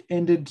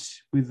ended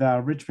with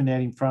Richmond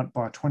out in front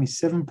by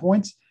 27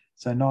 points.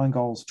 So 9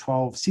 goals,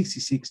 12,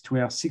 66 to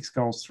our 6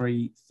 goals,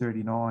 3,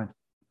 39.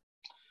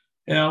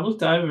 Yeah, I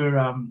looked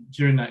over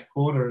during that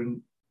quarter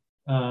and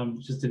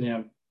just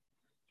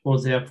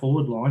towards our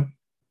forward line,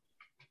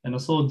 and I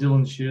saw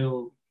Dylan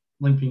Shield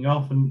limping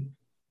off, and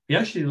he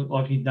actually looked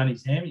like he'd done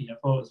his hammy. I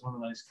thought it was one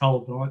of those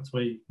cold nights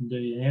where you can do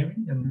your hammy,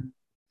 and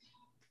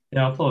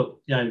I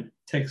thought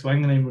Tex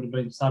Wanganeen would have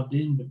been subbed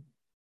in, but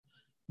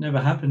never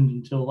happened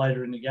until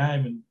later in the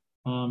game,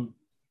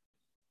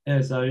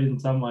 and so in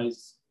some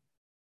ways,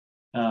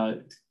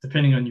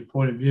 depending on your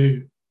point of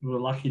view, we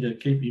were lucky to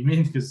keep him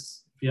in,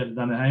 because if he had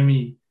done a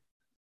hammy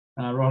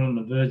right on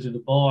the verge of the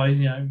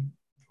bye,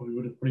 probably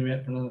would have put him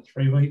out for another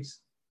 3 weeks.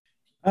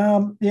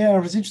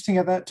 It was interesting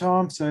at that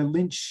time. So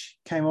Lynch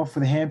came off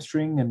with a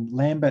hamstring, and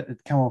Lambert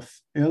had come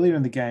off earlier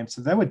in the game.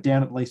 So they were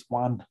down at least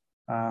one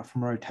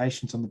from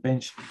rotations on the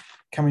bench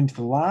coming to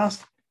the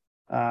last.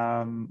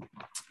 And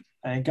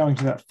going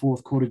to that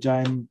fourth quarter,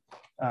 James,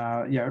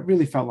 it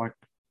really felt like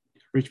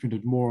Richmond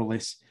had more or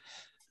less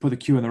put the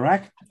cue in the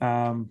rack.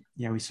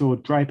 We saw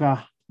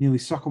Draper nearly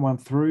soccer one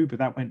through, but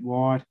that went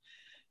wide.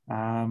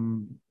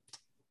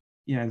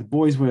 The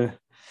boys were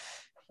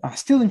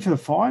still in for the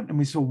fight, and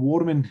we saw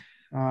Waterman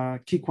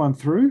kick one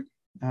through,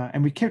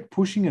 and we kept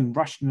pushing and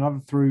rushed another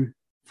through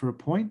for a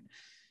point.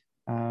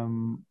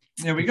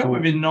 We got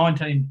within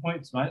 19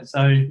 points, mate.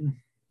 So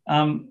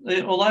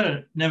although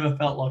it never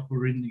felt like we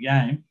were in the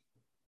game,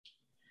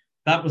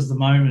 that was the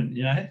moment,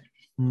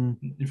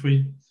 If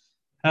we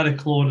had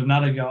clawed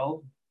another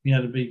goal,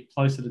 to be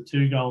closer to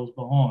 2 goals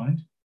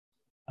behind,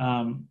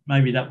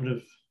 maybe that would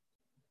have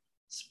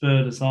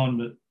spurred us on.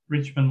 But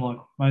Richmond, like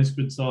most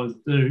good sides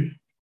do,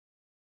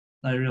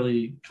 they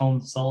really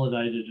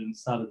consolidated and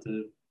started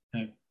to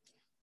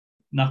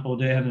knuckle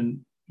down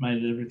and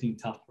made everything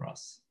tough for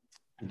us.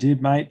 It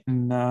did, mate.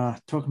 And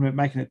talking about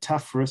making it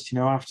tough for us,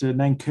 after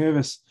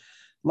Nankervis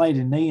laid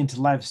a knee into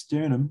Lav's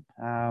sternum,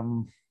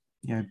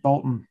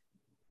 Bolton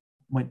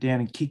went down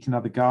and kicked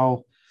another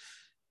goal.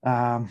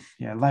 Lav,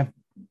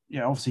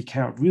 obviously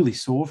came out really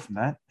sore from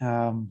that.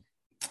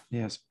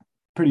 It's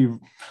pretty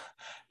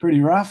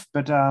rough,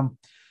 but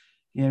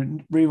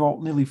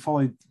Riewoldt nearly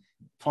followed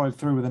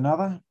through with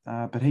another,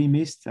 but he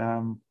missed.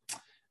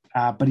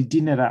 But he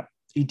did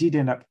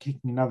end up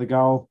kicking another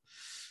goal,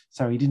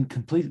 so he didn't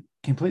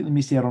completely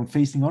miss out on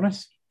feasting on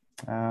us.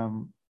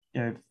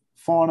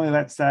 Finally at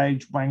that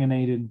stage,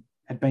 Wanganeen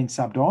had been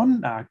subbed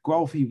on.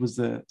 Guelphy was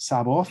the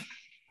sub off.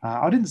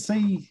 I didn't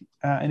see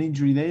an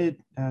injury there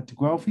to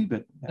Guelphy,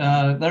 but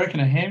they reckon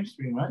a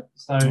hamstring, mate.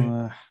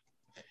 So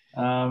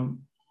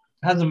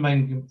hasn't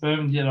been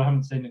confirmed yet. I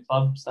haven't seen the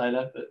club say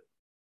that, but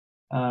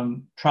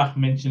Truck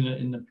mentioned it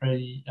in the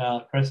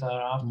presser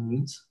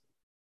afterwards.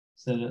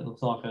 Said it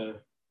looks like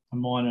a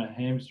minor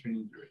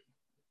hamstring injury.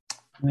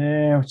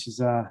 Yeah, which is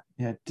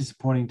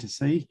disappointing to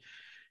see.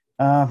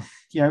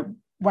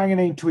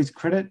 Wanganeen, to his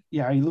credit,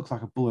 he looked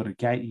like a bull at a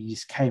gate. He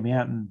just came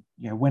out and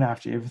went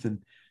after everything.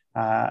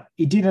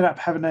 He did end up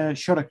having a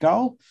shot at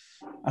goal,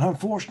 and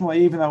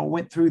unfortunately, even though it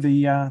went through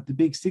the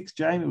big six,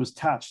 James, it was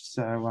touched.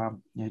 So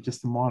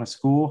just a minor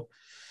score.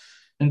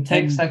 And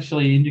Tex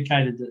actually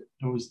indicated that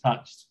it was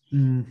touched.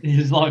 He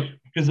was like,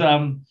 because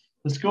the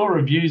score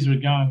reviews were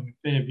going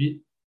a fair bit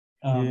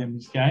in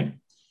this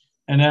game,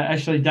 and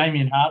actually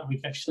Damien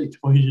Hardwick actually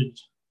tweeted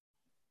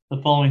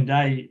the following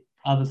day,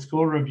 "Are the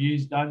score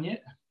reviews done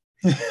yet?"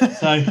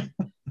 So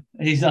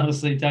he's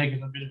obviously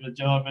taken a bit of a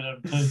jibe at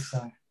him too.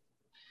 So.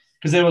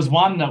 Because there was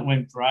one that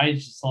went for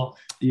ages,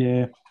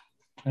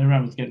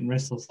 everyone was getting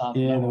restless after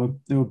that.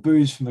 There were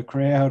boos from the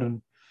crowd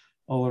and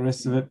all the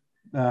rest of it.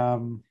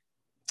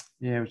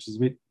 Which is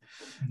a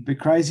bit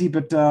crazy.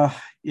 But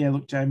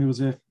look, Jamie, it was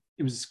a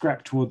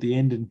scrap toward the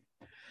end,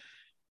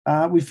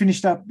 and we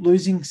finished up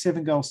losing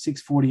 7 goals,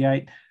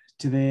 648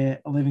 to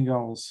their 11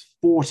 goals,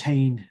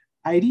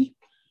 1480.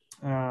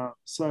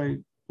 So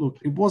look,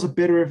 it was a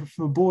better effort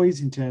from the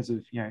boys in terms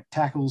of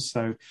tackles.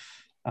 So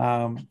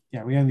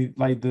we only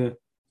laid the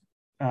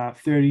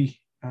 30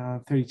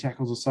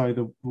 tackles or so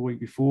the week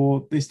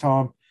before. This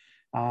time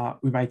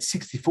we made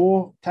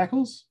 64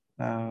 tackles,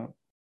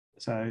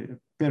 so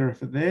better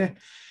effort there.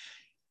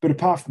 But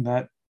apart from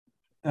that,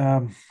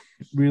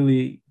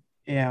 really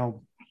our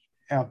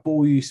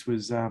ball use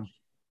was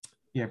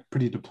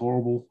pretty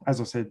deplorable. As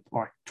I said,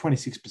 like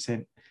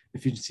 26%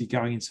 efficiency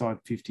going inside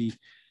 50.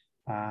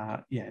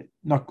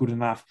 Not good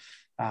enough.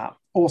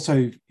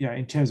 Also,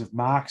 in terms of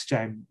marks,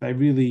 James, they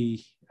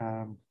really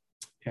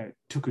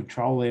took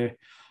control there,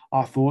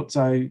 I thought.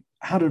 So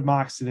 100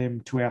 marks to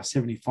them to our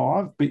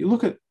 75. But you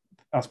look at,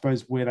 I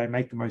suppose, where they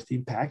make the most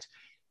impact.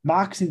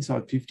 Marks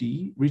inside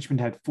 50, Richmond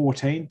had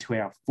 14 to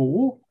our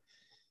 4.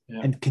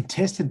 Yeah. And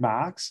contested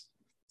marks,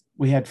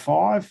 we had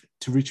 5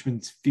 to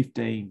Richmond's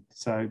 15.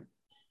 So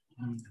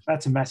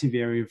that's a massive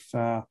area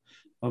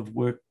of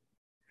work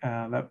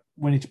that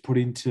we need to put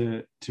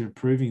into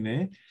improving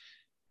there.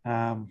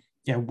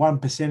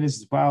 1%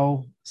 as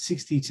well,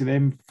 60 to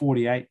them,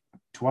 48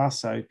 to us.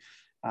 So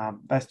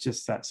that's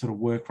just that sort of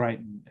work rate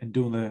and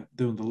doing the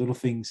little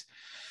things.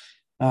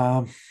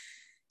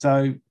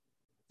 So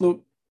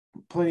look,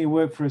 plenty of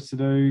work for us to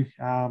do.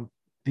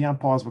 The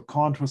umpires were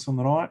kind to us on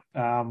the night.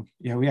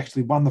 We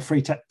actually won the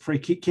free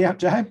kick out,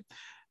 James.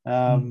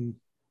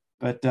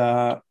 But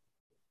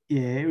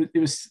it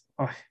was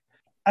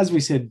as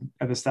we said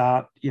at the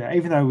start.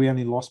 Even though we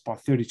only lost by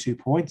 32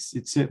 points,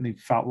 it certainly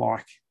felt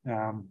like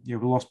we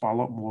lost by a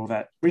lot more of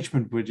that.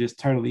 Richmond were just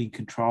totally in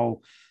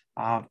control.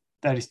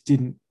 They just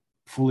didn't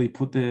fully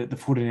put the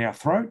foot in our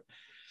throat,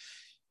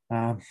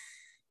 but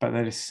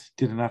they just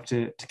did enough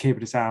to keep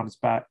it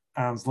at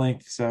arm's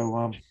length.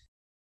 So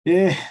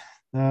 2-8.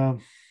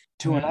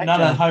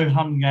 Another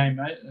ho-hum game,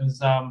 mate. It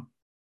was,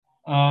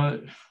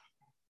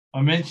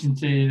 I mentioned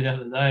to you the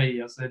other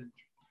day, I said,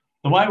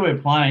 the way we're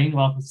playing,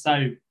 like, it's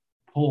so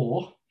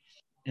poor,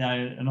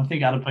 and I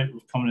think other people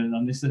have commented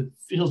on this, it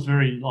feels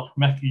very like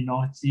Matthew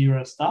Knight's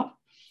era stuff.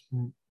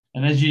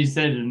 And as you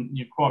said, and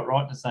you're quite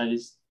right to say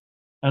this,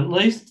 at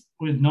least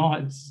with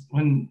Knights,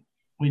 when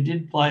we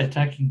did play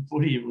attacking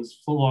footy, it was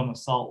full-on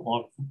assault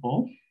like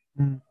football.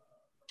 And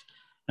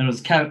it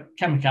was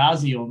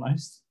kamikaze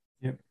almost.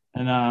 Yep.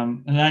 And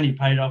it only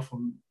paid off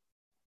when,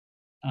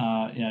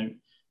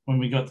 when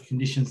we got the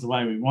conditions the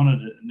way we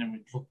wanted it, and then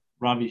we'd look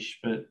rubbish.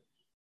 But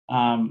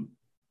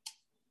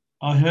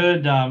I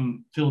heard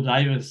Phil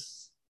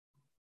Davis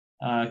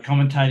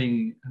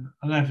commentating,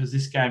 I don't know if it was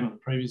this game or the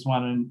previous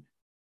one,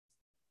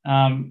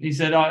 and he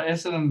said,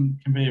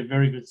 Essendon can be a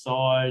very good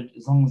side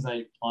as long as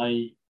they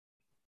play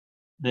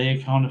their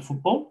kind of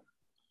football.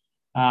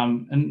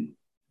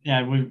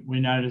 We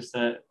noticed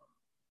that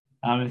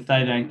if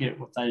they don't get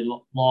what they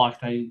like,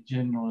 they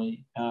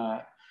generally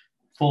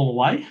fall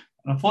away.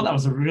 And I thought that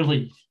was a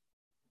really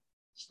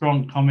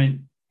strong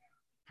comment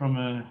from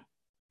a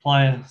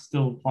player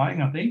still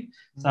playing, I think.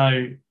 So,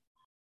 and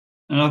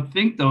I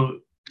think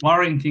the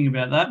worrying thing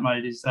about that,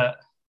 mate, is that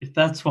if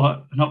that's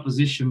what an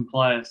opposition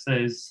player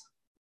says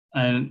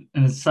and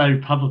it's so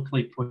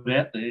publicly put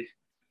out there,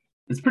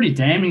 it's pretty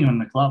damning on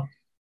the club,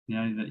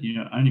 that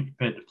you're only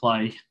prepared to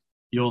play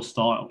your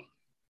style.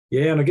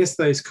 Yeah, and I guess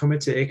those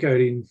comments are echoed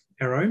in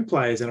our own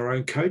players and our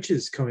own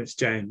coaches' comments,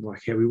 James,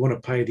 like how we want to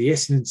play the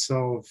Essendon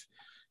style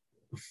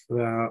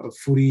of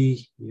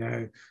footy,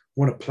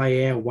 want to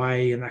play our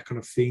way and that kind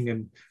of thing.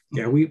 And,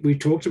 we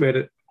talked about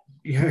it,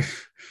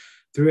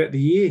 throughout the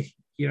year.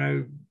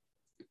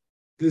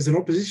 There's an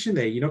opposition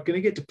there. You're not going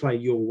to get to play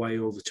your way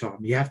all the time.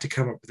 You have to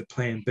come up with a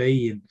plan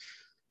B,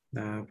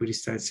 and we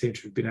just don't seem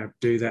to have been able to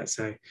do that.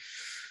 So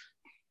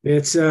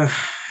it's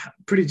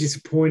pretty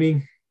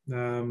disappointing.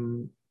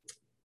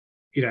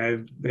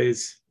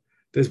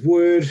 There's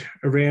word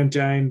around,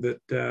 James,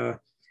 that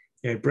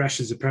Brash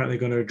is apparently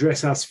going to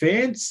address us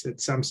fans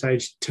at some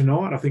stage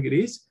tonight, I think it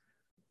is,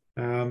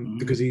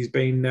 because he's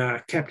been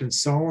captain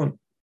silent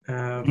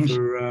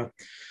for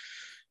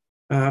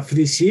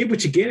this year,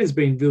 which again has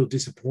been real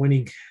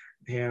disappointing.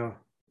 How,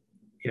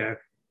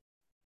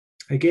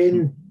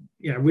 again,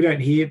 we don't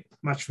hear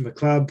much from the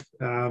club.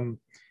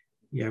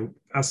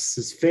 Us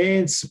as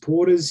fans,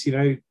 supporters,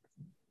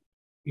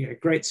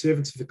 great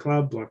servants of the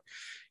club, like,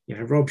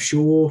 Rob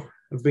Shaw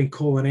have been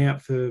calling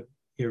out for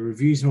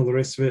reviews and all the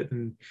rest of it,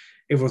 and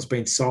everyone's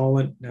been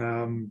silent.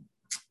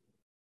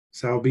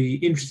 So I'll be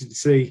interested to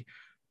see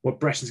what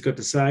Brash has got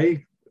to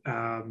say.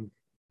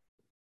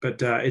 But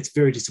it's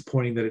very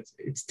disappointing that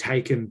it's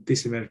taken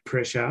this amount of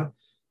pressure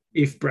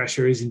if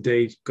Brasher is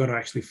indeed going to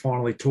actually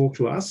finally talk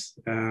to us.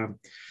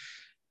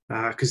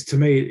 Because to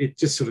me, it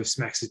just sort of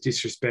smacks of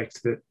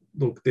disrespect that,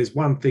 look, there's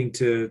one thing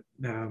to,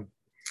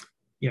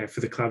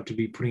 for the club to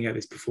be putting out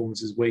these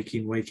performances week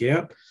in, week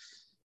out.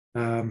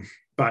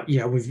 But,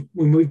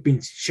 when we've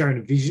been shown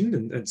a vision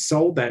and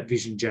sold that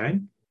vision,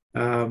 Jane,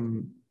 I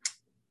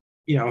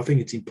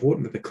think it's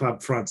important that the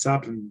club fronts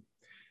up and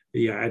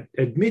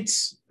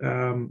admits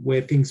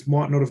where things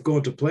might not have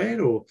gone to plan,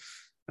 or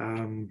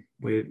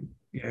where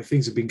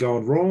things have been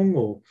going wrong,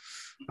 or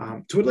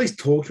to at least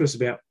talk to us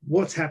about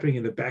what's happening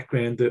in the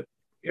background that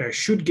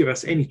should give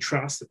us any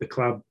trust that the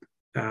club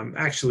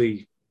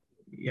actually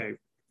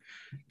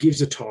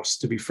gives a toss,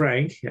 to be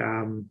frank,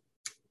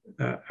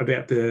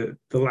 about the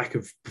lack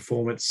of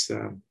performance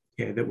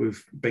that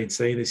we've been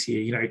seeing this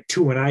year.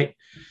 2-8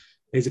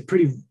 is a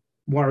pretty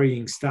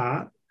worrying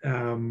start.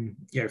 From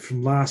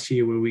last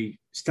year, where we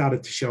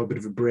started to show a bit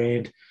of a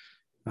brand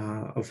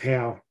of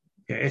how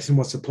Essendon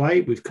wants to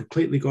play. We've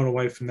completely gone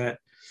away from that.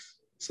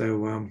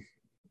 So,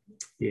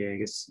 I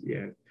guess,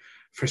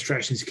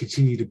 frustrations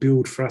continue to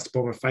build for us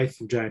Bomber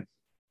faithful, Jane.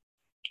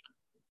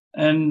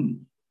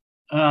 And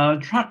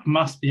Truck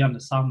must be under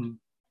some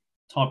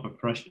type of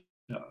pressure.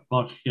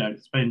 Like,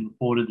 it's been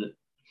reported that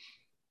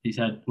he's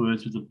had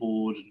words with the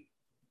board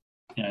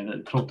and,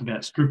 that talked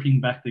about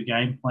stripping back the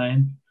game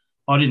plan.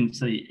 I didn't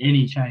see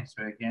any change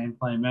to our game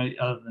plan, mate,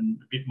 other than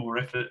a bit more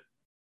effort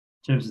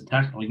in terms of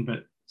tackling,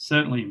 but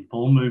certainly in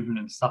ball movement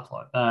and stuff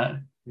like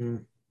that,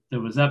 there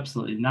was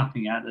absolutely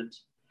nothing added.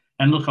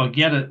 And look, I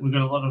get it. We've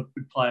got a lot of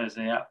good players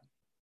out.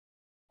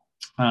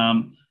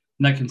 And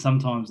that can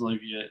sometimes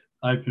leave you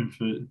open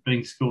for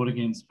being scored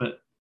against, but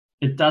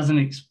it doesn't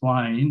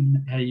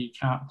explain how you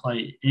can't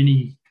play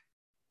any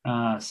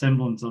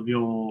semblance of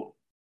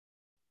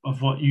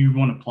what you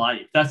want to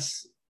play. I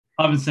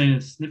haven't seen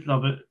a snippet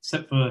of it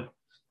except for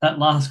that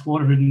last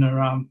quarter in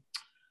the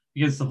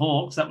against the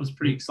Hawks. That was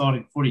pretty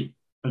exciting footy,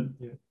 but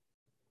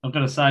I've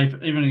got to say,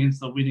 even against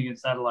the win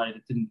against Adelaide,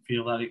 it didn't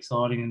feel that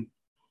exciting. And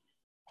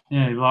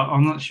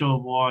I'm not sure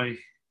why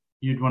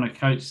you'd want to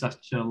coach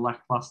such a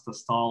lackluster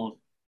style of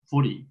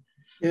footy.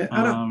 Yeah,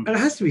 and it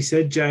has to be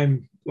said,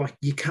 James, like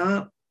you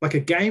can't, like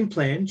a game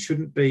plan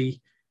shouldn't be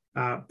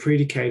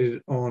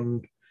predicated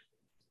on,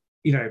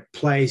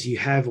 players you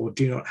have or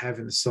do not have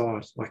in the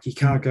side. Like you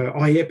can't go,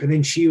 and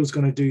then Shield's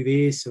going to do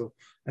this,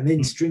 and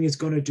then Stringer's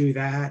going to do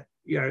that.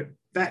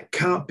 That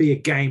can't be a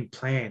game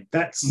plan.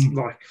 That's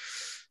like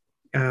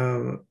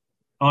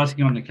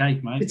icing on the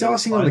cake, mate. It's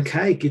icing on the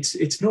cake.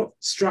 It's not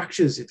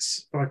structures.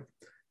 It's like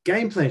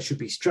game plan should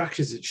be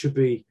structures. It should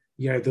be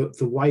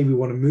the way we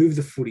want to move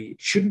the footy.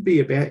 It shouldn't be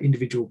about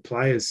individual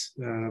players.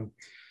 At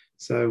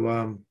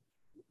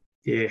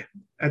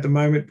the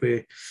moment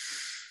we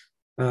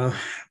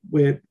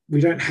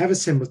don't have a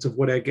semblance of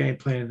what our game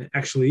plan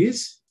actually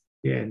is.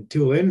 Yeah,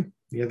 until then,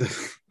 we've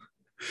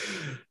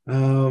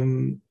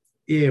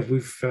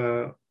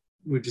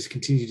just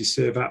continued to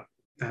serve up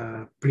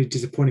pretty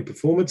disappointing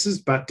performances.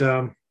 But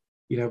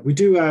we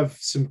do have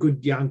some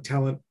good young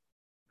talent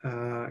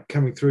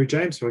coming through,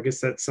 James. So I guess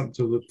that's something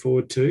to look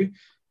forward to.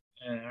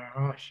 Yeah,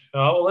 right.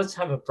 Well, let's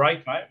have a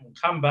break, mate. We'll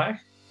come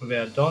back with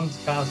our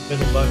Don's Cast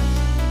Better Votes.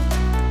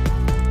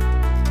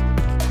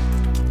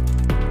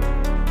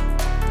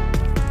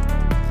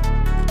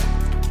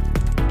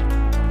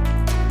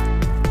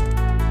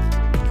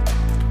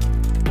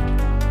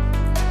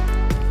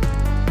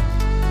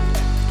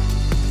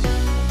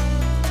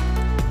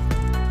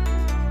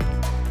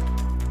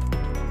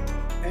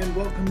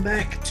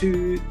 Back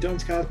to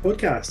Don's Cars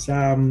podcast.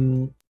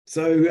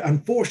 So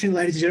unfortunately,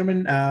 ladies and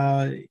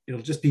gentlemen,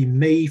 it'll just be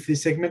me for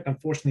this segment.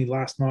 Unfortunately,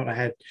 last night I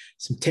had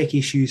some tech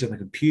issues on the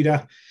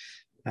computer,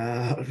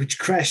 which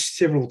crashed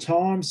several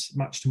times,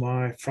 much to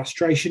my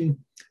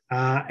frustration.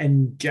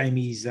 And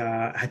Jamie's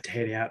had to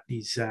head out.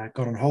 He's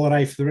gone on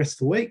holiday for the rest of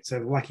the week. So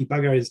the lucky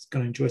bugger is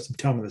going to enjoy some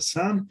time in the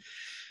sun.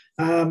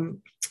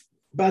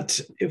 But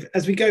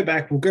as we go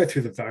back, we'll go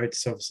through the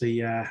votes.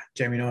 Obviously,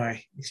 Jamie and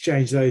I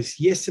exchanged those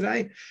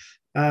yesterday.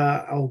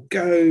 I'll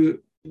go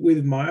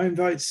with my own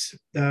votes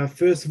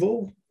first of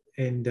all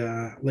and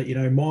let you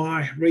know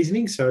my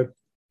reasoning. So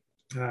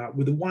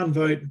with the one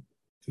vote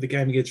for the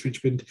game against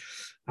Richmond,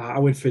 I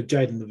went for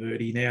Jayden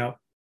Laverde. Now,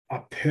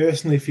 I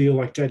personally feel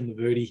like Jayden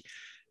Laverde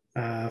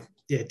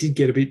did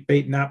get a bit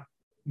beaten up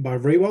by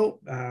Riewoldt,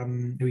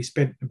 who he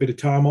spent a bit of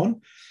time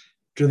on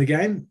during the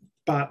game.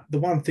 But the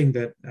one thing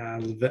that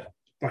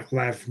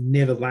Lav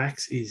never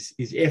lacks is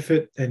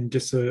effort and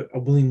just a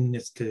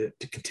willingness to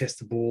contest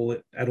the ball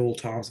at all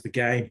times of the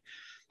game.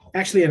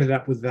 Actually ended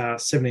up with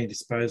 17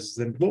 disposals.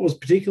 And what was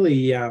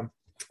particularly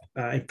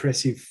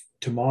impressive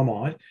to my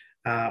mind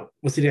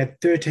was that he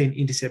had 13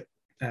 intercept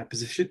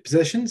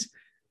possessions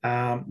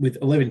with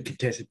 11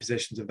 contested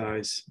possessions of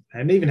those,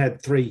 and even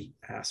had 3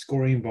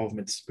 scoring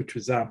involvements, which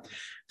was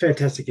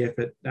fantastic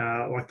effort.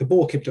 The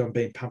ball kept on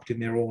being pumped in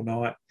there all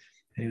night,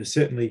 and he was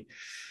certainly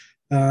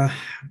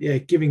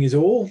giving his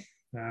all.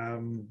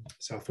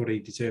 So I thought he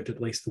deserved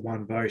at least the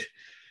one vote.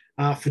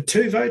 For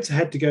 2 votes, I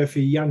had to go for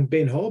young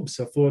Ben Hobbs.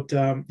 I thought,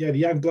 the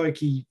young bloke,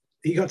 he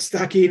got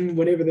stuck in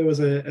whenever there was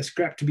a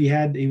scrap to be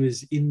had. He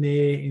was in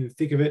there in the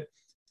thick of it,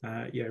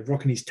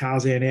 rocking his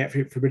Tarzan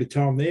outfit for a bit of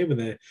time there when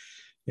the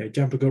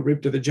jumper got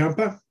ripped at the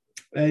jumper.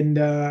 And,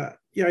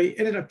 he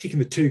ended up kicking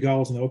the 2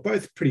 goals, and they were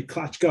both pretty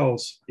clutch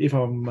goals, if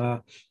I'm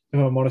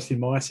honest in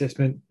my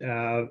assessment.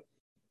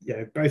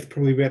 Both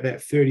probably about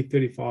that 30,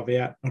 35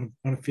 out on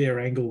a fair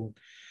angle.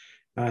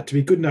 To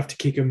be good enough to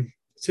kick them,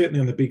 certainly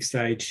on the big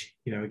stage,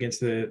 against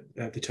the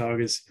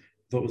Tigers, I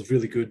thought was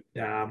really good.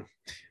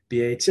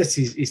 It's just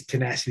his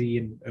tenacity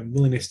and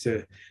willingness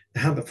to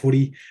hunt the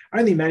footy.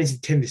 Only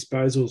managed 10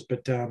 disposals,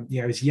 but,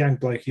 as a young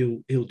bloke,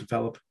 he'll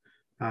develop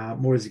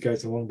more as he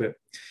goes along, but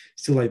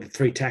still laid the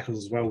 3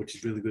 tackles as well, which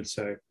is really good.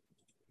 So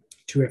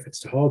 2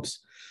 efforts to Hobbs.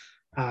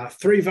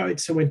 3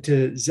 votes, I went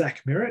to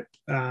Zach Merrett.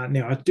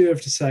 Now, I do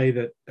have to say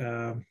that,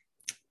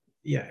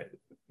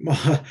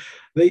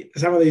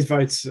 some of these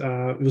votes,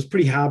 it was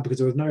pretty hard because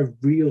there was no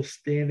real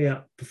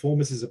standout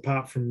performances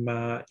apart from,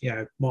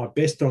 my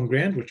best on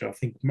ground, which I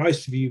think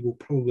most of you will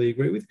probably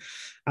agree with.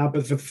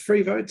 But for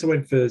 3 votes, I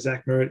went for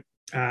Zach Merrett.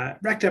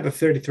 Racked up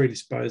 33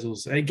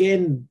 disposals.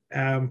 Again,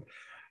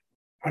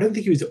 I don't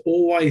think he was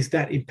always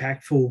that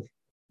impactful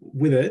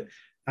with it.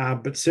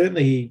 But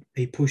certainly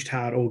he pushed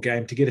hard all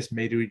game to get us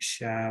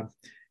meterage,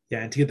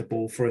 and to get the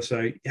ball for us.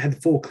 So he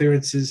had 4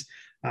 clearances,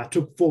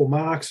 took 4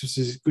 marks, which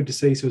is good to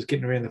see. So he was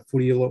getting around the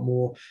footy a lot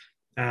more.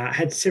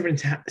 Had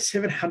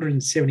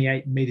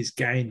 778 metres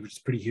gained, which is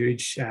pretty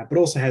huge, but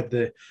also had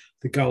the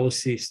goal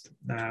assist,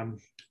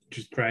 which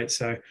is great.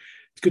 So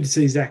it's good to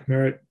see Zach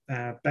Merrett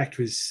back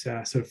to his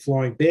sort of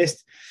flying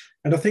best.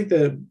 And I think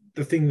the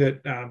thing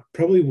that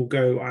probably will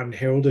go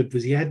unheralded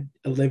was he had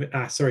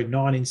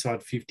 9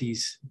 inside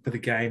 50s for the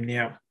game.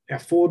 Now, our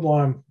forward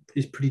line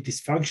is pretty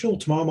dysfunctional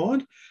to my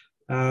mind.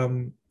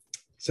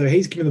 So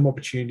he's given them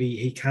opportunity.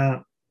 He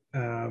can't,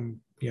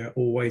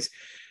 always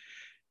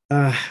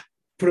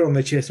put it on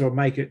their chest or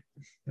make it,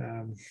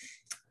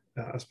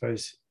 I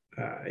suppose.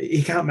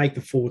 He can't make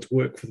the forwards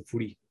work for the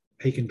footy.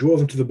 He can draw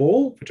them to the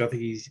ball, which I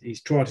think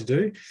he's tried to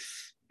do.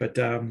 But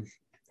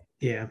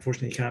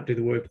unfortunately, he can't do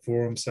the work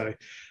for him. So,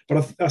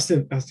 but I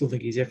still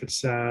think his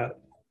efforts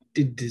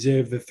did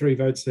deserve the 3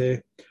 votes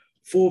there.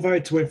 4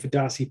 votes went for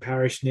Darcy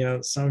Parish.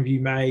 Now, some of you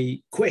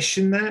may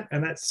question that,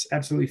 and that's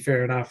absolutely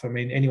fair enough. I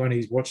mean, anyone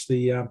who's watched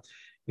the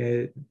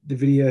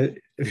videos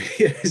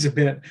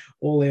about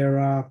all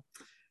our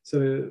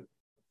sort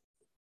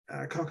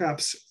of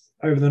cock-ups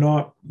over the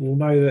night will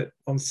know that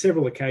on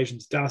several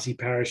occasions, Darcy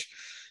Parish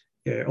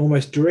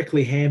almost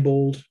directly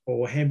handballed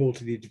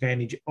to the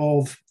advantage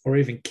of, or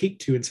even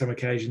kicked to in some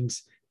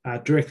occasions,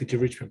 directly to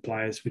Richmond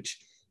players, which,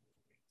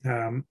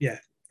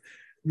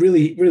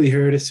 really, really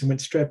hurt us and went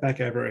straight back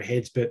over our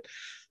heads. But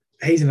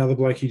he's another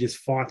bloke who just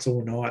fights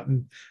all night.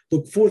 And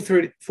look,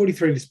 43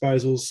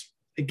 disposals,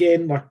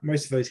 again, like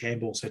most of those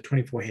handballs, so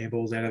 24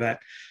 handballs out of that.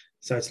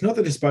 So it's not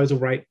the disposal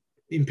rate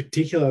in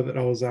particular that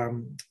I was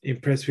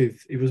impressed with.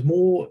 It was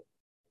more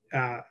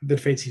the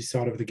defensive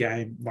side of the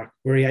game, like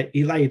where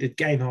he laid at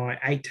game high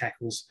 8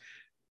 tackles,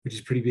 which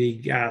is pretty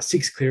big,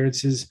 6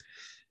 clearances,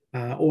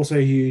 also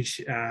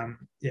huge. Had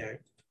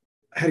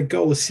a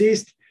goal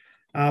assist,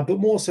 but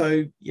more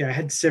so,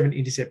 had 7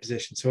 intercept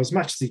possessions. So as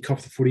much as he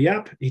coughed the footy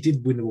up, he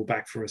did win the ball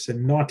back for us.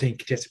 And 19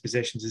 contested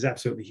possessions is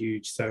absolutely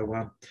huge. So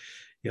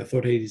I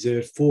thought he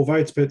deserved 4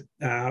 votes, but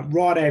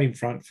right out in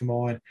front for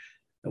mine,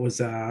 it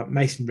was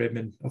Mason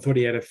Redman. I thought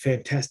he had a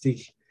fantastic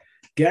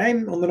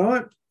game on the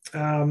night.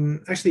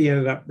 Actually, he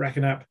ended up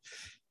racking up,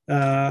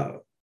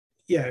 the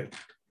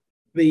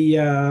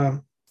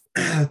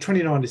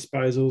 29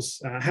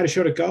 disposals. Had a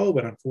shot at goal,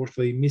 but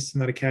unfortunately missed on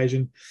that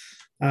occasion.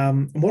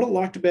 And what I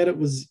liked about it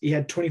was he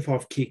had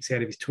 25 kicks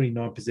out of his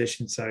 29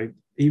 possessions. So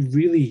he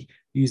really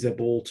used that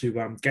ball to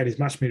gain as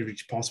much meterage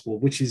as possible,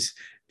 which is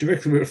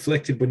directly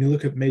reflected when you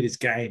look at metres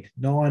gained,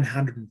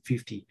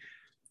 950.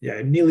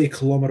 Nearly a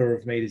kilometre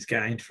of metres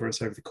gained for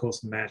us over the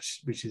course of the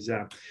match, which is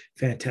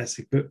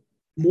fantastic. But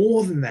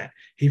more than that,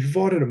 he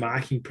provided a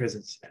marking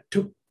presence.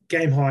 Took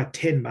game high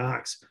 10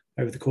 marks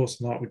over the course of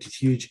the night, which is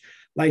huge.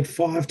 Laid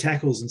 5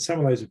 tackles, and some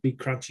of those were big,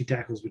 crunchy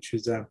tackles, which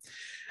was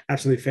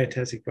absolutely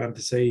fantastic fun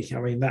to see. I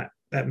mean, that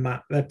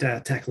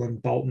tackle on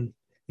Bolton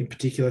in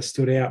particular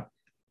stood out.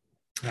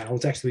 It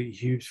was actually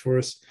huge for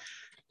us.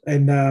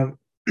 And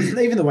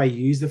even the way he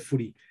used the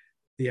footy,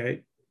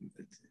 it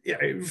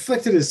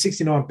reflected as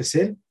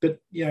 69%, but,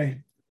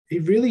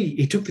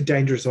 he took the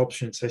dangerous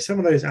option. So some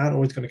of those aren't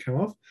always going to come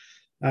off.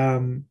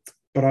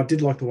 But I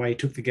did like the way he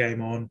took the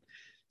game on.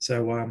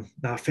 So,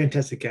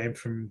 fantastic game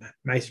from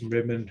Mason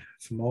Redman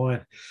for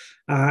mine.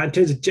 In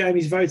terms of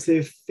Jamie's votes,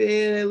 they're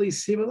fairly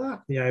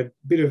similar. A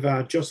bit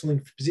of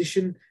jostling for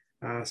position.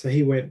 So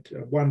he went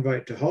 1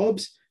 vote to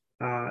Hobbs,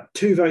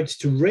 2 votes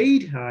to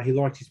Reid. He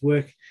liked his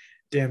work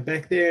down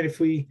back there. And if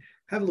we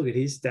have a look at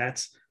his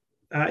stats,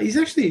 he's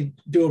actually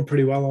doing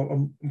pretty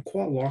well. I'm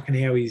quite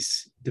liking how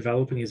he's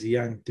developing as a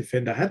young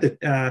defender. Had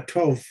the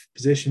 12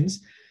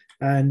 possessions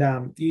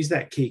and used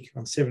that kick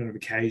on 7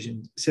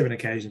 occasions,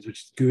 which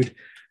is good.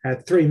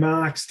 Had 3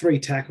 marks, 3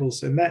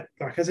 tackles, and that,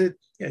 like I said,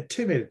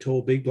 2 metre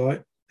tall, big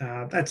bloke.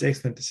 That's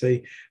excellent to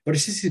see. But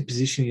it's just his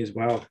positioning as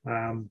well.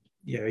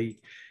 He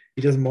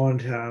doesn't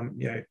mind,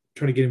 trying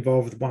to get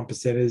involved with the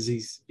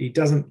 1%ers. He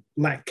doesn't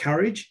lack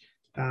courage.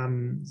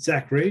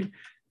 Zach Reid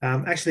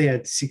actually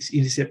had 6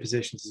 intercept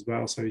possessions as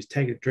well, so he's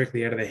taken it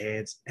directly out of their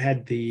hands.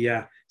 Had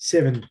the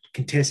 7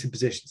 contested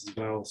possessions as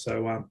well.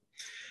 So,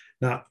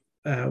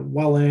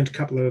 well earned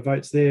couple of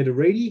votes there to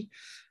Reedy.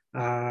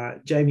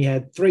 Jamie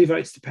had 3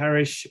 votes to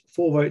Parish,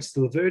 4 votes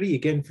to Laverty,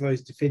 again for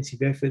those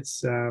defensive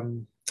efforts,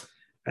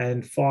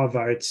 and 5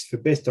 votes for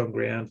best on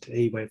ground.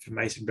 He went for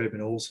Mason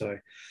Redman also.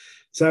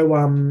 So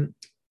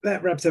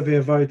that wraps up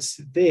our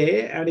votes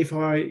there. And if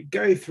I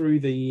go through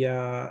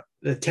the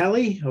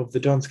tally of the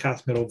Don's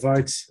Cast Medal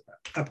votes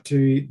up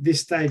to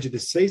this stage of the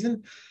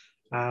season,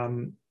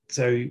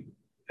 so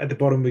at the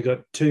bottom we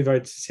got 2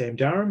 votes to Sam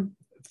Durham,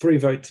 3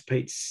 votes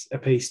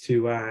apiece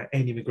to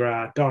Andy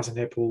McGrath, Dyson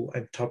Heppel,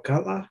 and Todd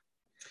Cutler.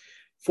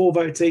 4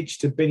 votes each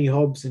to Benny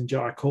Hobbs and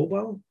Jai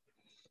Caldwell.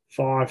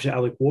 5 to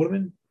Alec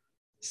Waterman.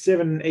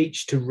 7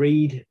 each to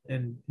Reid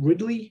and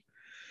Ridley.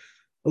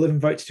 11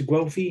 votes to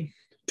Guelphy.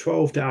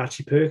 12 to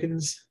Archie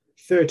Perkins.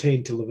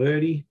 13 to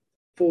Laverty.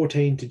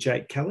 14 to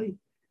Jake Kelly.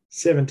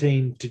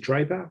 17 to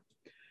Draper.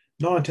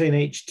 19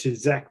 each to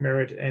Zach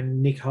Merritt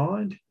and Nick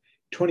Hind.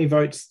 20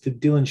 votes to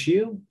Dylan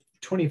Shield.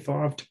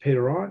 25 to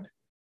Peter Wright.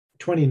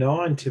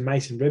 29 to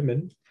Mason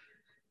Redman,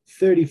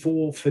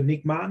 34 for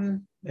Nick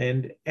Martin,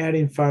 and out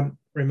in front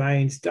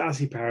remains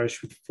Darcy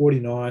Parish with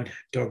 49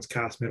 Don's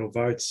Cast Medal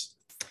votes.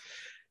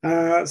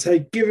 So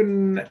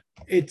given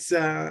it's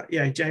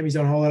Jamie's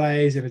on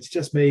holidays and it's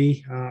just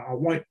me, I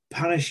won't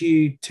punish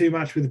you too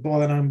much with the by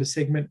the numbers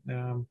segment.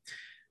 No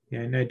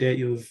doubt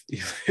you've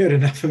heard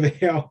enough of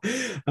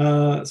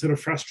our sort of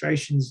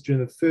frustrations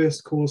during the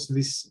first course of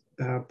this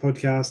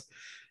podcast.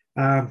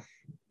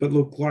 But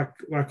look,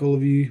 like all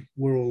of you,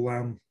 we're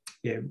all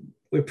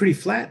we're pretty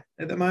flat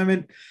at the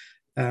moment.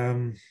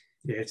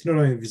 It's not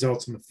only the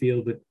results on the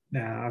field, but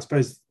I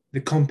suppose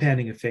the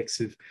compounding effects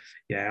of,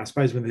 I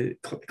suppose when the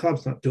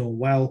club's not doing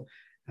well,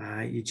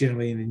 you're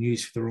generally in the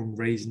news for the wrong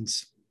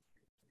reasons.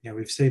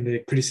 We've seen the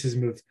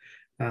criticism of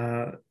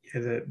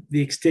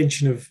the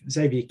extension of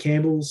Xavier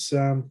Campbell's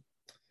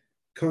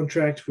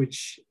contract,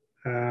 which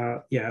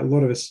a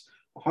lot of us,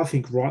 I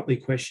think, rightly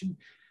question.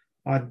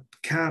 I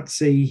can't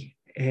see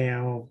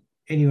how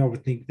anyone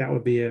would think that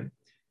would be a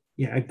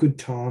good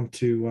time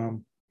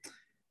to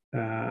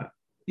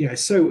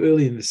so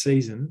early in the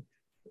season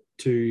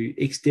to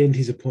extend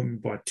his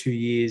appointment by 2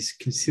 years,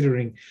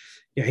 considering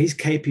his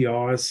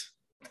KPIs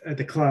at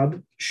the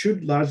club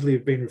should largely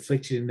have been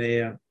reflected in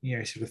their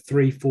sort of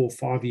 3, 4,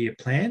 5 year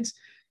plans.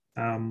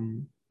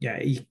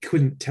 He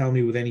couldn't tell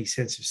me with any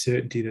sense of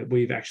certainty that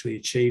we've actually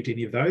achieved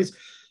any of those.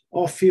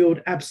 Off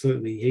field,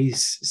 absolutely.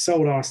 He's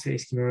sold ice to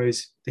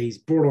Eskimos. He's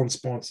brought on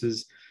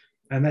sponsors,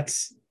 and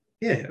that's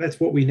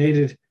what we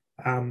needed.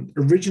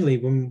 Originally,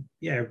 when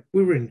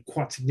we were in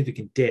quite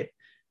significant debt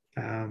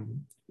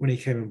when he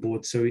came on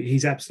board, so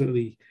he's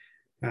absolutely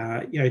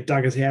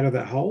dug us out of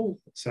that hole.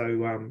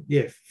 So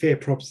fair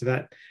props to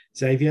that,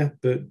 Xavier.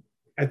 But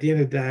at the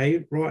end of the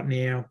day, right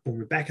now, when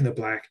we're back in the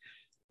black,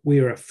 we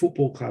are a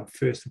football club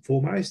first and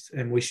foremost,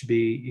 and we should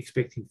be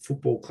expecting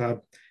football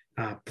club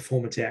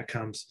performance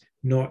outcomes,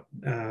 not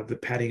the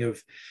padding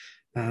of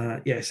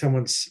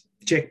someone's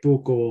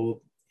checkbook or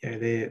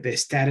their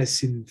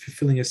status in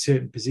fulfilling a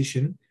certain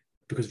position.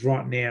 Because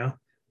right now,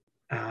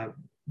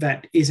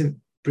 that isn't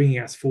bringing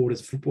us forward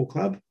as a football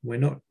club. We're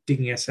not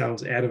digging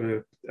ourselves out of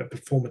a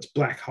performance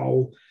black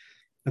hole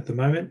at the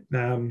moment.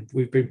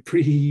 We've been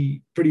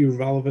pretty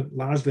irrelevant,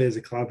 largely as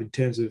a club, in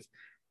terms of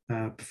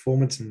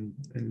performance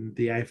and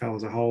the AFL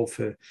as a whole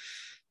for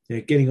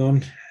getting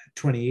on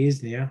 20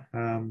 years now.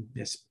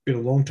 It's been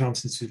a long time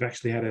since we've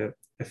actually had a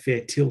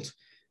fair tilt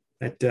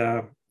at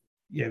the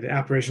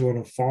upper echelon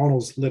of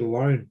finals, let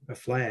alone a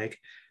flag.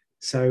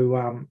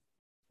 So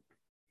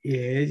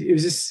it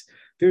was just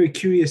very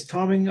curious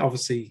timing.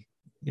 Obviously,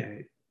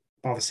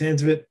 by the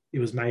sounds of it, it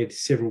was made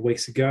several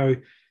weeks ago.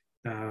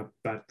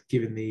 But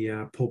given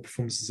the poor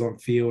performances on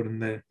field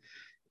and the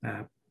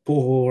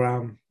poor,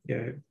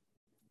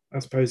 I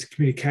suppose,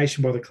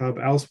 communication by the club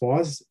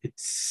elsewise, it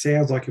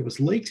sounds like it was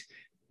leaked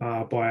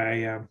by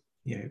a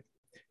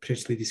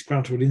potentially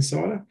disgruntled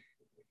insider.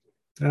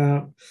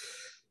 And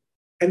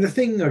the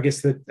thing, I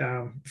guess,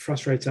 that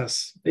frustrates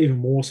us even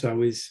more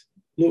so is,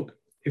 look,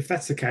 if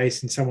that's the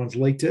case and someone's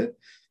leaked it,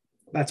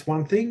 that's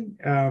one thing.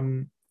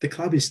 The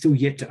club is still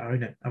yet to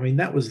own it. I mean,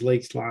 that was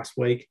leaked last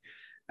week.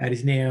 It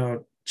is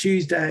now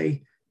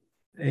Tuesday,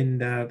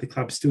 and the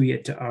club's still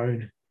yet to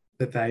own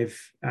that they've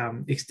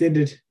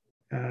extended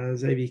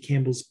Xavier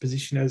Campbell's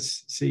position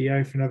as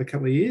CEO for another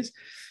couple of years.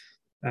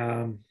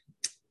 And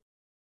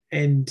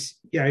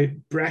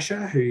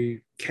Brasher, who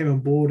came on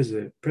board as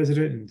a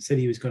president and said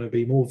he was going to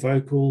be more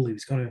vocal, he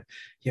was going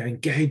to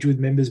engage with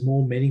members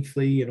more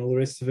meaningfully and all the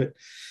rest of it.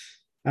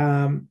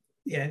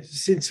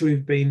 Since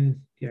we've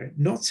been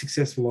not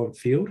successful on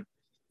field,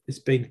 it's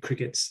been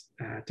crickets.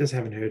 Just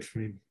haven't heard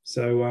from him.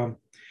 So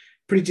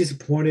pretty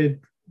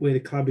disappointed where the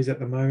club is at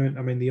the moment.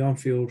 I mean, the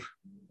on-field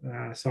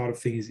side of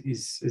things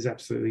is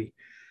absolutely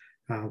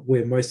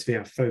where most of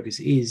our focus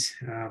is.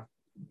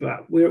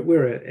 But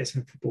we're an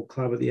Essendon Football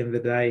Club at the end of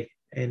the day,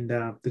 and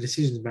the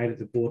decisions made at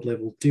the board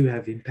level do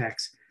have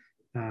impacts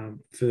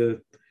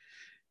for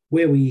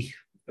where we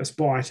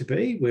aspire to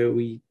be, where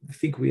we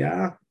think we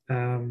are,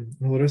 all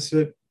the rest of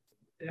it.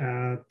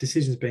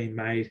 Decisions being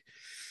made,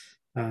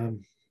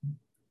 even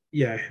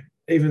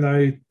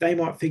though they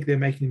might think they're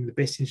making the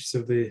best interests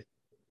of the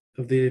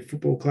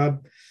football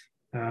club,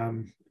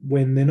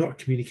 when they're not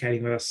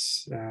communicating with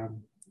us,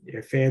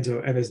 fans,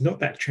 and there's not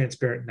that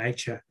transparent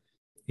nature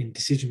in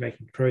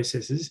decision-making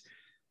processes,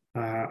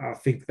 I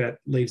think that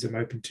leaves them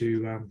open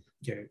to,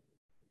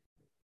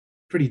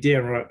 pretty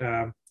downright,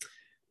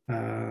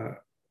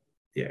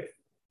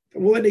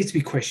 well, it needs to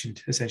be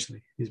questioned,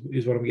 essentially,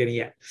 is what I'm getting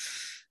at.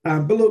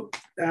 But look,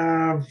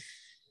 another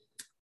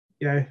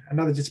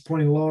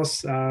disappointing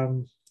loss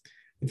in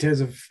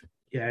terms of,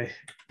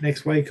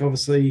 next week,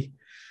 obviously,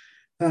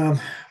 got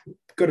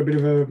a bit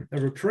of a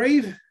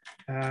reprieve.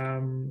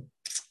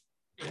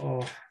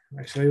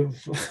 Actually,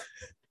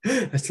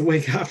 that's the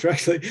week after,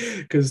 actually,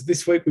 because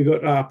this week we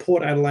got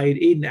Port Adelaide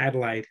in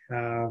Adelaide,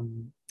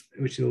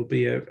 which will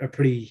be a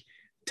pretty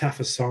tough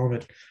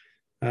assignment.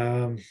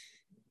 The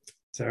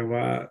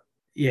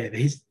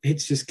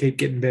hits just keep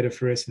getting better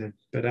for Essendon.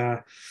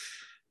 But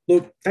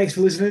look, thanks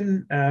for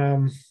listening.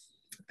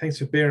 Thanks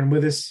for bearing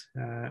with us.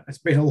 It's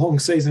been a long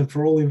season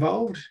for all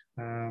involved.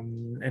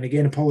 And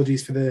again,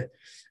 apologies for the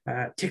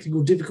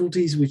technical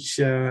difficulties which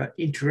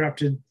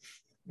interrupted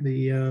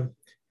the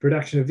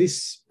production of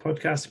this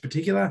podcast in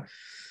particular.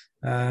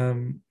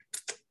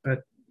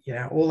 But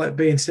yeah, all that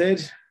being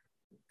said,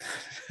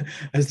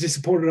 as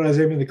disappointed as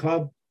I am in the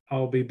club,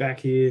 I'll be back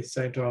here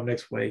same time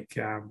next week,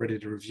 ready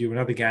to review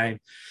another game.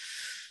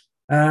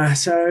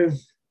 So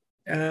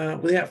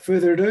without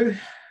further ado,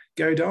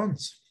 go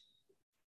Dons.